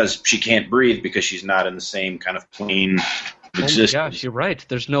 because she can't breathe because she's not in the same kind of plane of existence. Oh my gosh, you're right.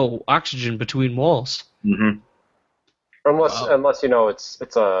 There's no oxygen between walls. Mm-hmm. Unless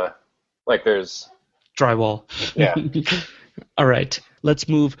it's a like there's drywall. Yeah. All right, let's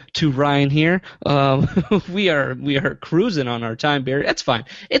move to Ryan here. We are cruising on our time barrier. That's fine.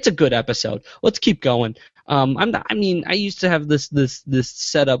 It's a good episode. Let's keep going. I used to have this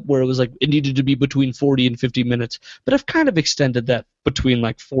setup where it was like it needed to be between 40 and 50 minutes, but I've kind of extended that between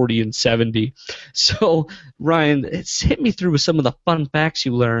like 40 and 70. So Ryan, hit me through with some of the fun facts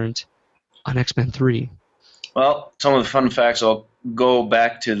you learned on X-Men 3. Well, some of the fun facts, I'll go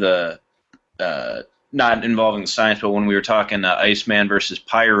back to the, not involving the science, but when we were talking Iceman versus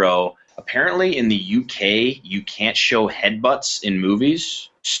Pyro, apparently in the UK, you can't show headbutts in movies.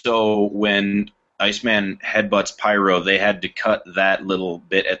 So when Iceman headbutts Pyro, they had to cut that little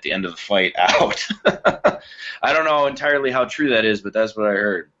bit at the end of the fight out. I don't know entirely how true that is, but that's what I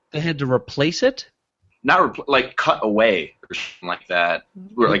heard. They had to replace it? Not like cut away or something like that.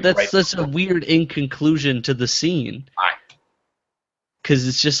 That's a weird inconclusion to the scene. Because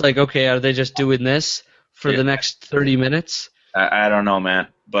it's just like, okay, are they just doing this for the next 30 minutes? I don't know, man.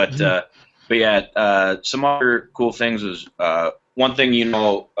 But yeah, some other cool things is one thing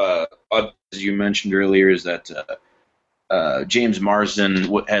as you mentioned earlier is that James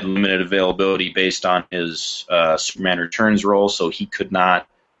Marsden had limited availability based on his Superman Returns role, so he could not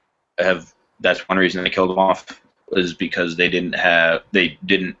have. That's one reason they killed him off, is because they didn't have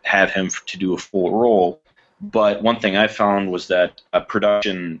him to do a full role. But one thing I found was that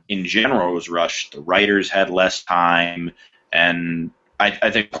production in general was rushed. The writers had less time, and I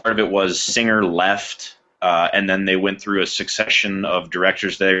think part of it was Singer left, and then they went through a succession of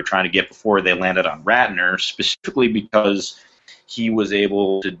directors they were trying to get before they landed on Ratner, specifically because he was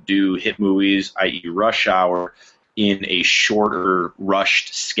able to do hit movies, i.e. Rush Hour, in a shorter,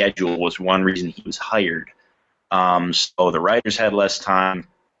 rushed schedule was one reason he was hired. So the writers had less time,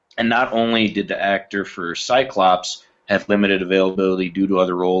 and not only did the actor for Cyclops have limited availability due to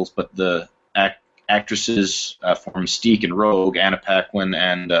other roles, but the actresses for Mystique and Rogue, Anna Paquin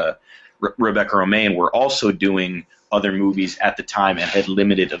and Rebecca Romijn, were also doing other movies at the time and had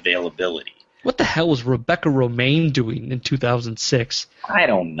limited availability. What the hell was Rebecca Romijn doing in 2006? I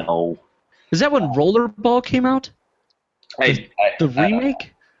don't know. Is that when Rollerball came out? The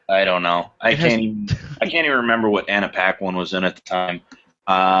remake? I don't know. I can't even remember what Anna Paquin was in at the time.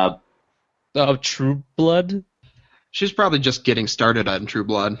 True Blood? She's probably just getting started on True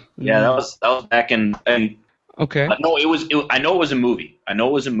Blood. Yeah, that was back in. Okay. No, I know it was a movie. I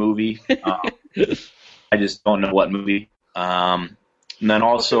just don't know what movie. And then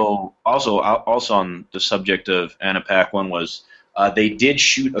also on the subject of Anna Paquin was. They did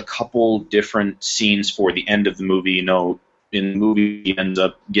shoot a couple different scenes for the end of the movie. In the movie, he ends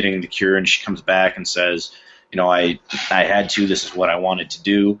up getting the cure, and she comes back and says, I had to. This is what I wanted to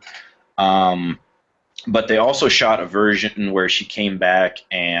do. But they also shot a version where she came back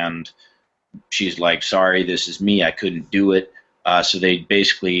and she's like, sorry, this is me, I couldn't do it. So they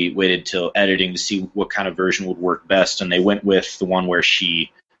basically waited till editing to see what kind of version would work best, and they went with the one where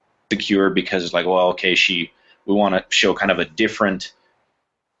she the cure because it's like, well, okay, we want to show kind of a different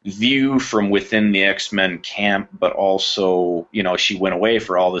view from within the X-Men camp, but also, she went away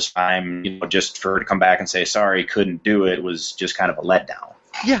for all this time, just for her to come back and say, sorry, couldn't do it, was just kind of a letdown.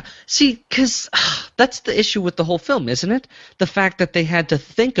 Yeah, see, because that's the issue with the whole film, isn't it? The fact that they had to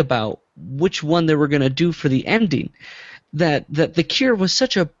think about which one they were going to do for the ending. That the cure was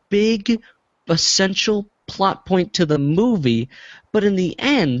such a big, essential plot point to the movie, but in the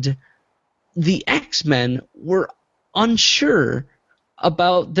end, the X-Men were unsure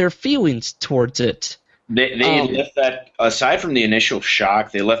about their feelings towards it. They left that, aside from the initial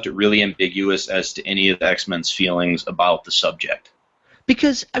shock, they left it really ambiguous as to any of the X-Men's feelings about the subject.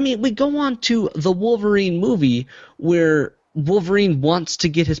 Because, we go on to the Wolverine movie where Wolverine wants to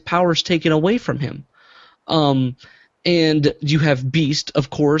get his powers taken away from him. And you have Beast, of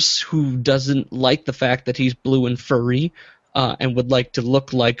course, who doesn't like the fact that he's blue and furry, and would like to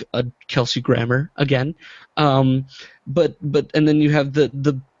look like a Kelsey Grammer again. But then you have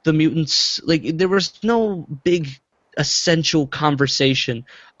the mutants. Like, there was no big essential conversation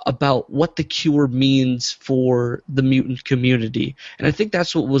about what the cure means for the mutant community. And I think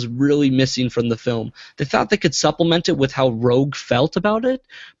that's what was really missing from the film. They thought they could supplement it with how Rogue felt about it,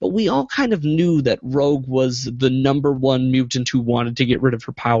 but we all kind of knew that Rogue was the number one mutant who wanted to get rid of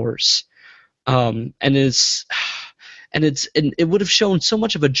her powers. And it would have shown so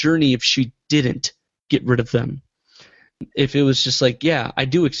much of a journey if she didn't get rid of them. If it was just like, yeah, I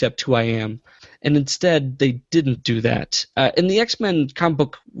do accept who I am. And instead, they didn't do that. In the X-Men comic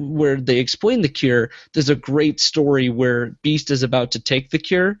book where they explain the cure, there's a great story where Beast is about to take the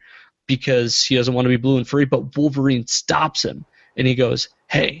cure because he doesn't want to be blue and furry, but Wolverine stops him. And he goes,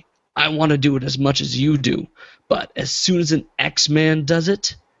 hey, I want to do it as much as you do, but as soon as an X-Man does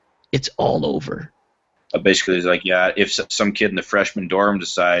it, it's all over. Basically, he's like, yeah, if some kid in the freshman dorm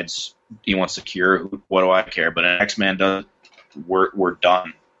decides he wants the cure, what do I care? But an X-Man does, we're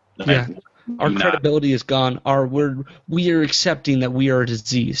done. Yeah. Our credibility is gone. We are accepting that we are a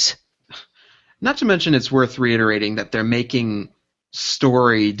disease. Not to mention, it's worth reiterating that they're making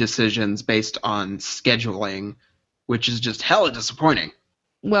story decisions based on scheduling, which is just hella disappointing.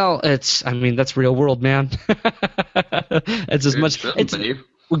 Well, that's real world, man. It's as much.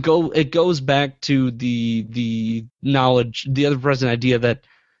 It goes back to the knowledge, the ever-present idea that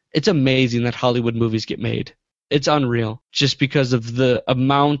it's amazing that Hollywood movies get made. It's unreal, just because of the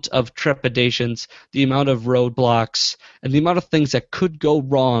amount of trepidations, the amount of roadblocks, and the amount of things that could go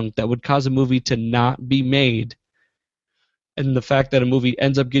wrong that would cause a movie to not be made. And the fact that a movie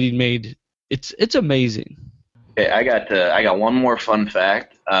ends up getting made, it's amazing. Okay, I got one more fun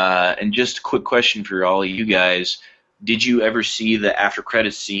fact, and just a quick question for all of you guys. Did you ever see the after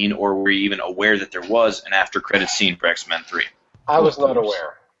credits scene, or were you even aware that there was an after credits scene for X-Men 3? I was not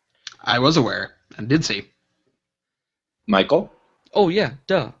aware. I was aware and did see. Michael? Oh yeah,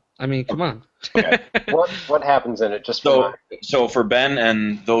 duh. Come on. Okay. What happens in it? Just so for Ben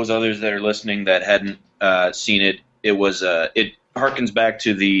and those others that are listening that hadn't seen it, it harkens back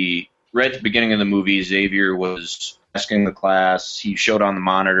to right at the beginning of the movie. Xavier was asking the class. He showed on the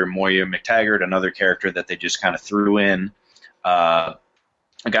monitor Moira McTaggart, another character that they just kind of threw in. A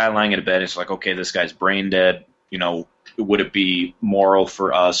guy lying in a bed. It's like, okay, this guy's brain dead. Would it be moral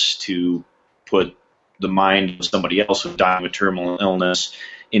for us to put the mind of somebody else who's dying of terminal illness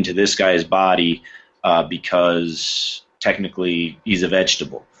into this guy's body because technically he's a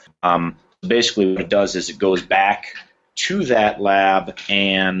vegetable? Basically what it does is it goes back to that lab,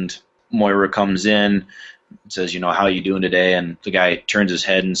 and Moira comes in and says, how are you doing today? And the guy turns his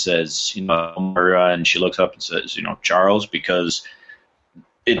head and says, Moira, and she looks up and says, Charles, because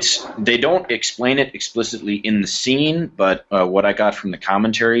they don't explain it explicitly in the scene, but what I got from the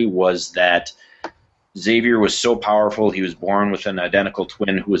commentary was that Xavier was so powerful, he was born with an identical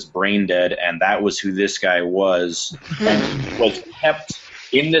twin who was brain dead, and that was who this guy was, and was kept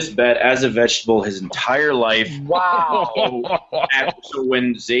in this bed as a vegetable his entire life. Wow. So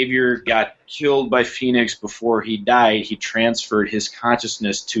when Xavier got killed by Phoenix before he died, he transferred his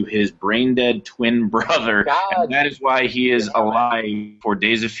consciousness to his brain-dead twin brother, and that is why he is alive for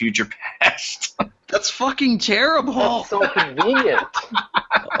Days of Future Past. That's fucking terrible. That's so convenient.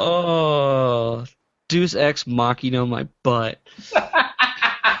 Oh, Deus Ex Machina my butt.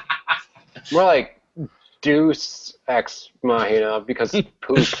 More like Deus Ex Machina, because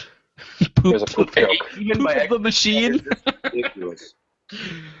poop. There's a poop joke. Poop of the machine. Ridiculous.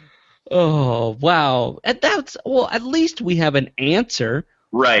 Oh, wow. At least we have an answer.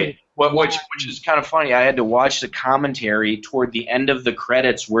 Right. Which is kind of funny. I had to watch the commentary toward the end of the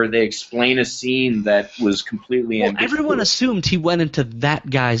credits where they explain a scene that was completely ambiguous. Everyone assumed he went into that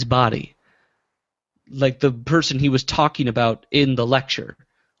guy's body. Like the person he was talking about in the lecture.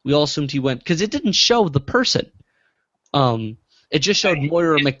 We all assumed he went, because it didn't show the person. It just showed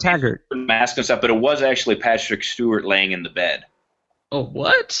Moira McTaggart. Mask and stuff, but it was actually Patrick Stewart laying in the bed. Oh,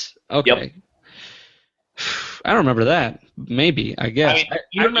 what? Okay. Yep. I don't remember that. Maybe, I guess. I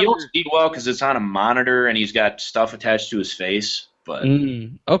mean, you don't see well because it's on a monitor and he's got stuff attached to his face. But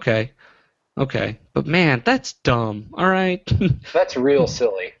okay. But man, that's dumb. All right. That's real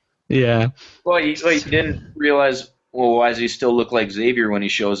silly. Yeah. Well, he didn't realize. Well, why does he still look like Xavier when he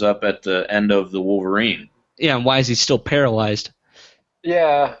shows up at the end of the Wolverine? Yeah, and why is he still paralyzed?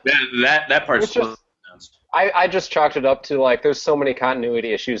 Yeah. That part's It's just- I just chalked it up to, like, there's so many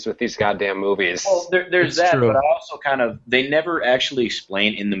continuity issues with these goddamn movies. Well, there's It's that, true. but I also they never actually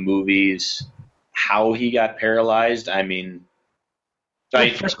explain in the movies how he got paralyzed. I mean,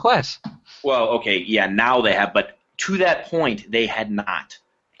 First class. well, okay, yeah, now they have, but to that point, they had not.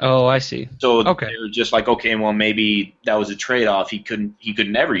 Oh, I see. So Okay. they were just like, okay, well, maybe that was a trade-off. He could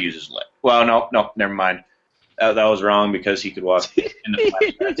never use his leg. Well, no, never mind. That was wrong because he could walk in the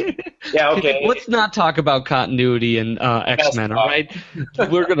flashbacks. Yeah, okay. Let's not talk about continuity in X-Men, all right?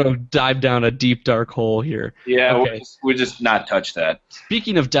 We're going to dive down a deep, dark hole here. Yeah, Okay. we'll just not touch that.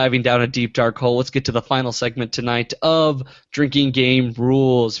 Speaking of diving down a deep, dark hole, let's get to the final segment tonight of Drinking Game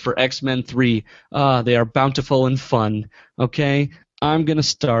Rules for X-Men 3. They are bountiful and fun, okay? I'm going to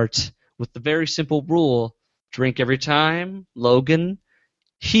start with the very simple rule. Drink every time Logan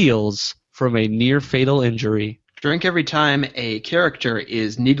heals from a near-fatal injury. Drink every time a character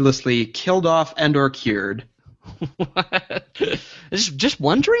is needlessly killed off and or cured. What? Just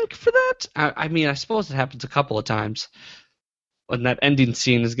one drink for that? I mean, I suppose it happens a couple of times. And that ending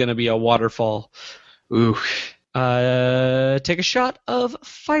scene is going to be a waterfall. Ooh. Take a shot of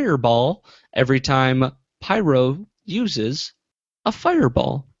Fireball every time Pyro uses a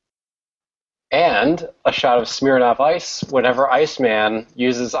fireball. And a shot of Smirnoff Ice whenever Iceman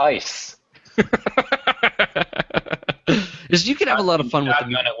uses ice. You can have a lot of fun with I've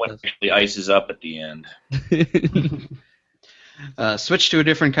done it when the ice is up at the end. Switch to a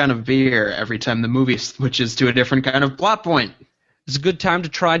different kind of beer every time the movie switches to a different kind of plot point. It's a good time to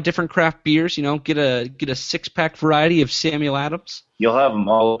try different craft beers. You know, get a 6-pack variety of Samuel Adams. You'll have them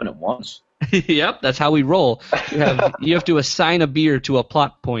all open at once. Yep, that's how we roll. You have to assign a beer to a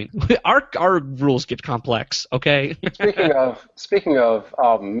plot point. Our rules get complex. Okay. Speaking of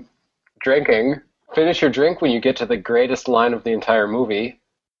drinking, finish your drink when you get to the greatest line of the entire movie,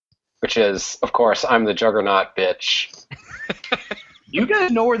 which is, of course, "I'm the Juggernaut, bitch." You guys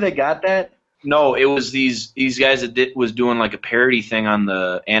know where they got that? No, it was these guys that was doing like a parody thing on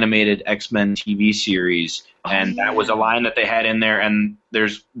the animated X-Men TV series, and that was a line that they had in there. And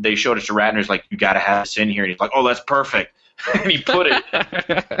they showed it to Ratner's like, "You got to have this in here," and he's like, "Oh, that's perfect," and he put it.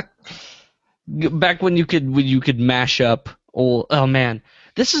 Back when you could mash up. Oh man,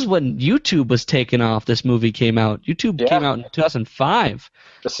 this is when YouTube was taking off. This movie came out. YouTube came out in 2005.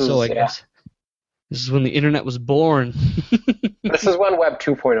 I guess this is when the internet was born. This is when Web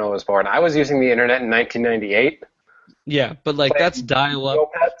 2.0 was born. I was using the internet in 1998. Yeah, but like that's dial-up.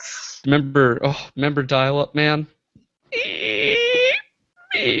 Neopets. Remember dial-up, man?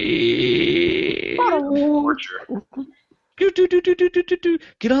 Torture.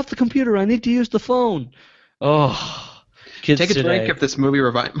 Get off the computer. I need to use the phone. Oh, kids Take a today. drink if this movie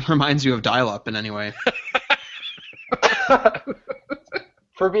reminds you of dial-up in any way.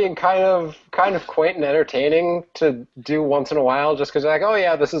 For being kind of quaint and entertaining to do once in a while, just because you're like, oh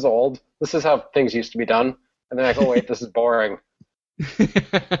yeah, this is old. This is how things used to be done. And then like, oh wait, this is boring.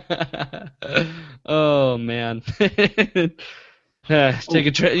 Oh man. Take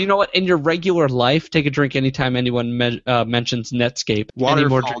a drink. You know what? In your regular life, take a drink anytime anyone mentions Netscape.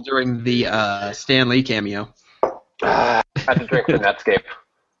 Waterfall during the Stan Lee cameo. I had to drink for Netscape.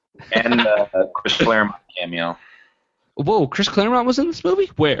 And Chris Claremont cameo. Whoa, Chris Claremont was in this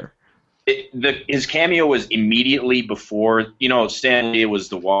movie? Where? His cameo was immediately before, Stan Lee was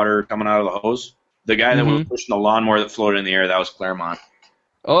the water coming out of the hose. The guy that was pushing the lawnmower that floated in the air, that was Claremont.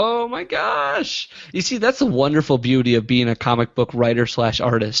 Oh my gosh! You see, that's the wonderful beauty of being a comic book writer /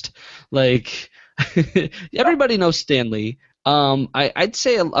 artist. Like, everybody knows Stan Lee. I'd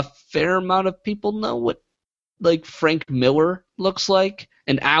say a fair amount of people know what, like, Frank Miller looks like,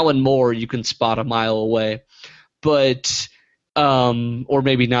 and Alan Moore you can spot a mile away. But, or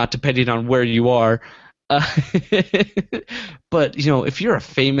maybe not, depending on where you are. But, if you're a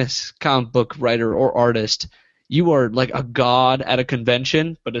famous comic book writer or artist, You are like a god at a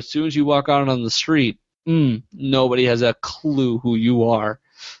convention, but as soon as you walk out on the street, nobody has a clue who you are.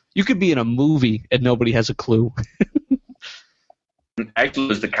 You could be in a movie and nobody has a clue. Actually, it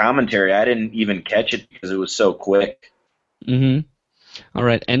was the commentary. I didn't even catch it because it was so quick. Mm-hmm. All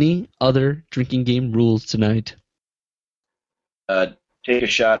right. Any other drinking game rules tonight? Take a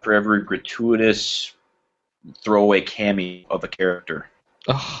shot for every gratuitous throwaway cameo of a character.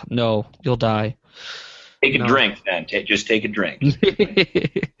 Oh, no. You'll die. Take a drink, then. Just take a drink. Drink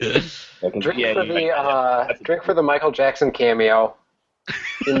for the Michael Jackson cameo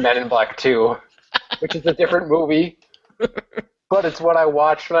in Men in Black 2, which is a different movie, but it's what I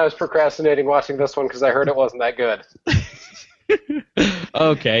watched when I was procrastinating watching this one because I heard it wasn't that good.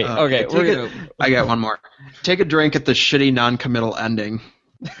 Okay. I got one more. Take a drink at the shitty non-committal ending.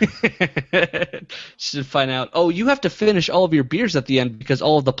 Should find out. Oh, you have to finish all of your beers at the end because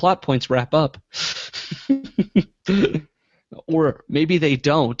all of the plot points wrap up. Or maybe they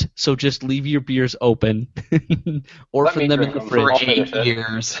don't, so just leave your beers open. Orphan them in the fridge. For 8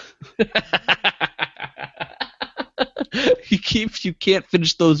 years. You can't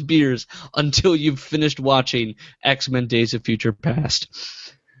finish those beers until you've finished watching X-Men Days of Future Past.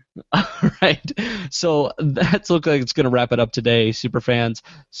 All right, so that's looks like it's going to wrap it up today, superfans.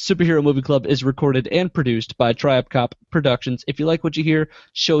 Superhero Movie Club is recorded and produced by Triumph Cop Productions. If you like what you hear,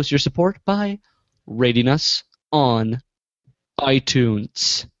 show us your support by rating us on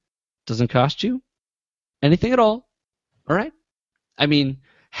iTunes. Doesn't cost you anything at all. All right? I mean,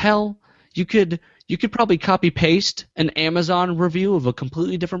 hell, you could probably copy-paste an Amazon review of a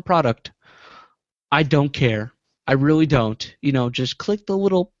completely different product. I don't care. I really don't. Just click the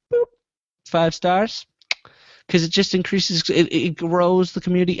little boop, 5 stars, because it just increases, it grows the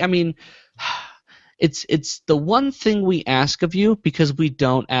community. I mean, it's the one thing we ask of you because we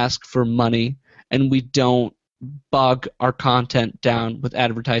don't ask for money and we don't bog our content down with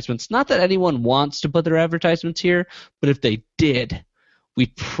advertisements. Not that anyone wants to put their advertisements here, but if they did,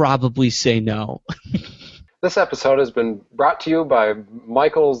 we'd probably say no. This episode has been brought to you by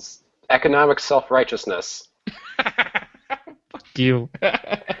Michael's economic self-righteousness. Fuck you.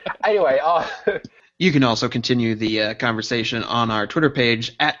 Anyway, you can also continue the conversation on our Twitter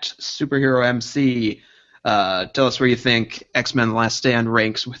page at SuperheroMC. Tell us where you think X-Men Last Stand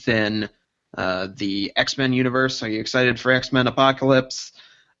ranks within the X-Men universe. Are you excited for X-Men Apocalypse?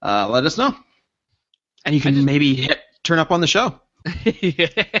 Let us know. And you can maybe turn up on the show.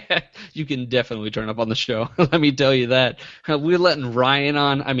 Yeah, you can definitely turn up on the show. Let me tell you that. We're letting Ryan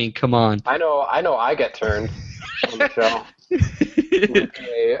on. I mean, come on. I know I get turned on the show.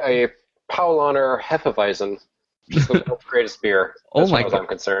 a Paulaner Hefeweizen. Just the world's greatest beer. Oh my God. As I'm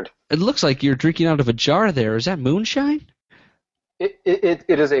concerned. It looks like you're drinking out of a jar there. Is that moonshine? It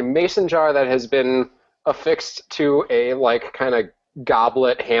is a mason jar that has been affixed to a kind of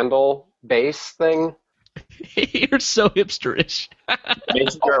goblet handle base thing. You're so hipsterish.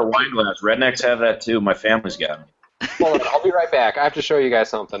 Mason jar wine glass. Rednecks have that too. My family's got them. Hold on, I'll be right back. I have to show you guys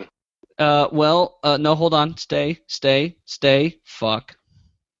something. No, hold on. Stay. Fuck.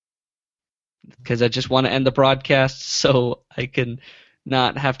 Because I just want to end the broadcast so I can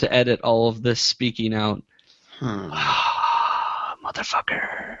not have to edit all of this speaking out.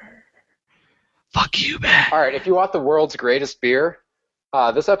 Motherfucker. Fuck you, man. All right, if you want the world's greatest beer,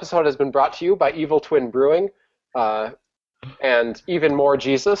 this episode has been brought to you by Evil Twin Brewing and Even More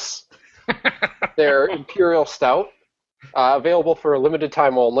Jesus. Their Imperial Stout, available for a limited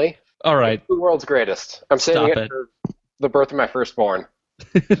time only. All right. It's the world's greatest. I'm saving it for the birth of my firstborn.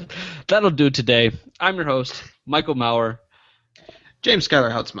 That'll do today. I'm your host, Michael Maurer. James Schuyler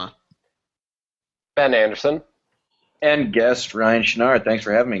Houtsma. Ben Anderson. And guest Ryan Schnard. Thanks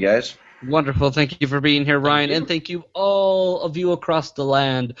for having me, guys. Wonderful. Thank you for being here, Ryan. And thank you all of you across the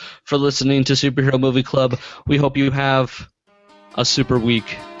land for listening to Superhero Movie Club. We hope you have a super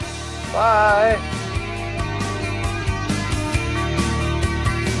week. Bye.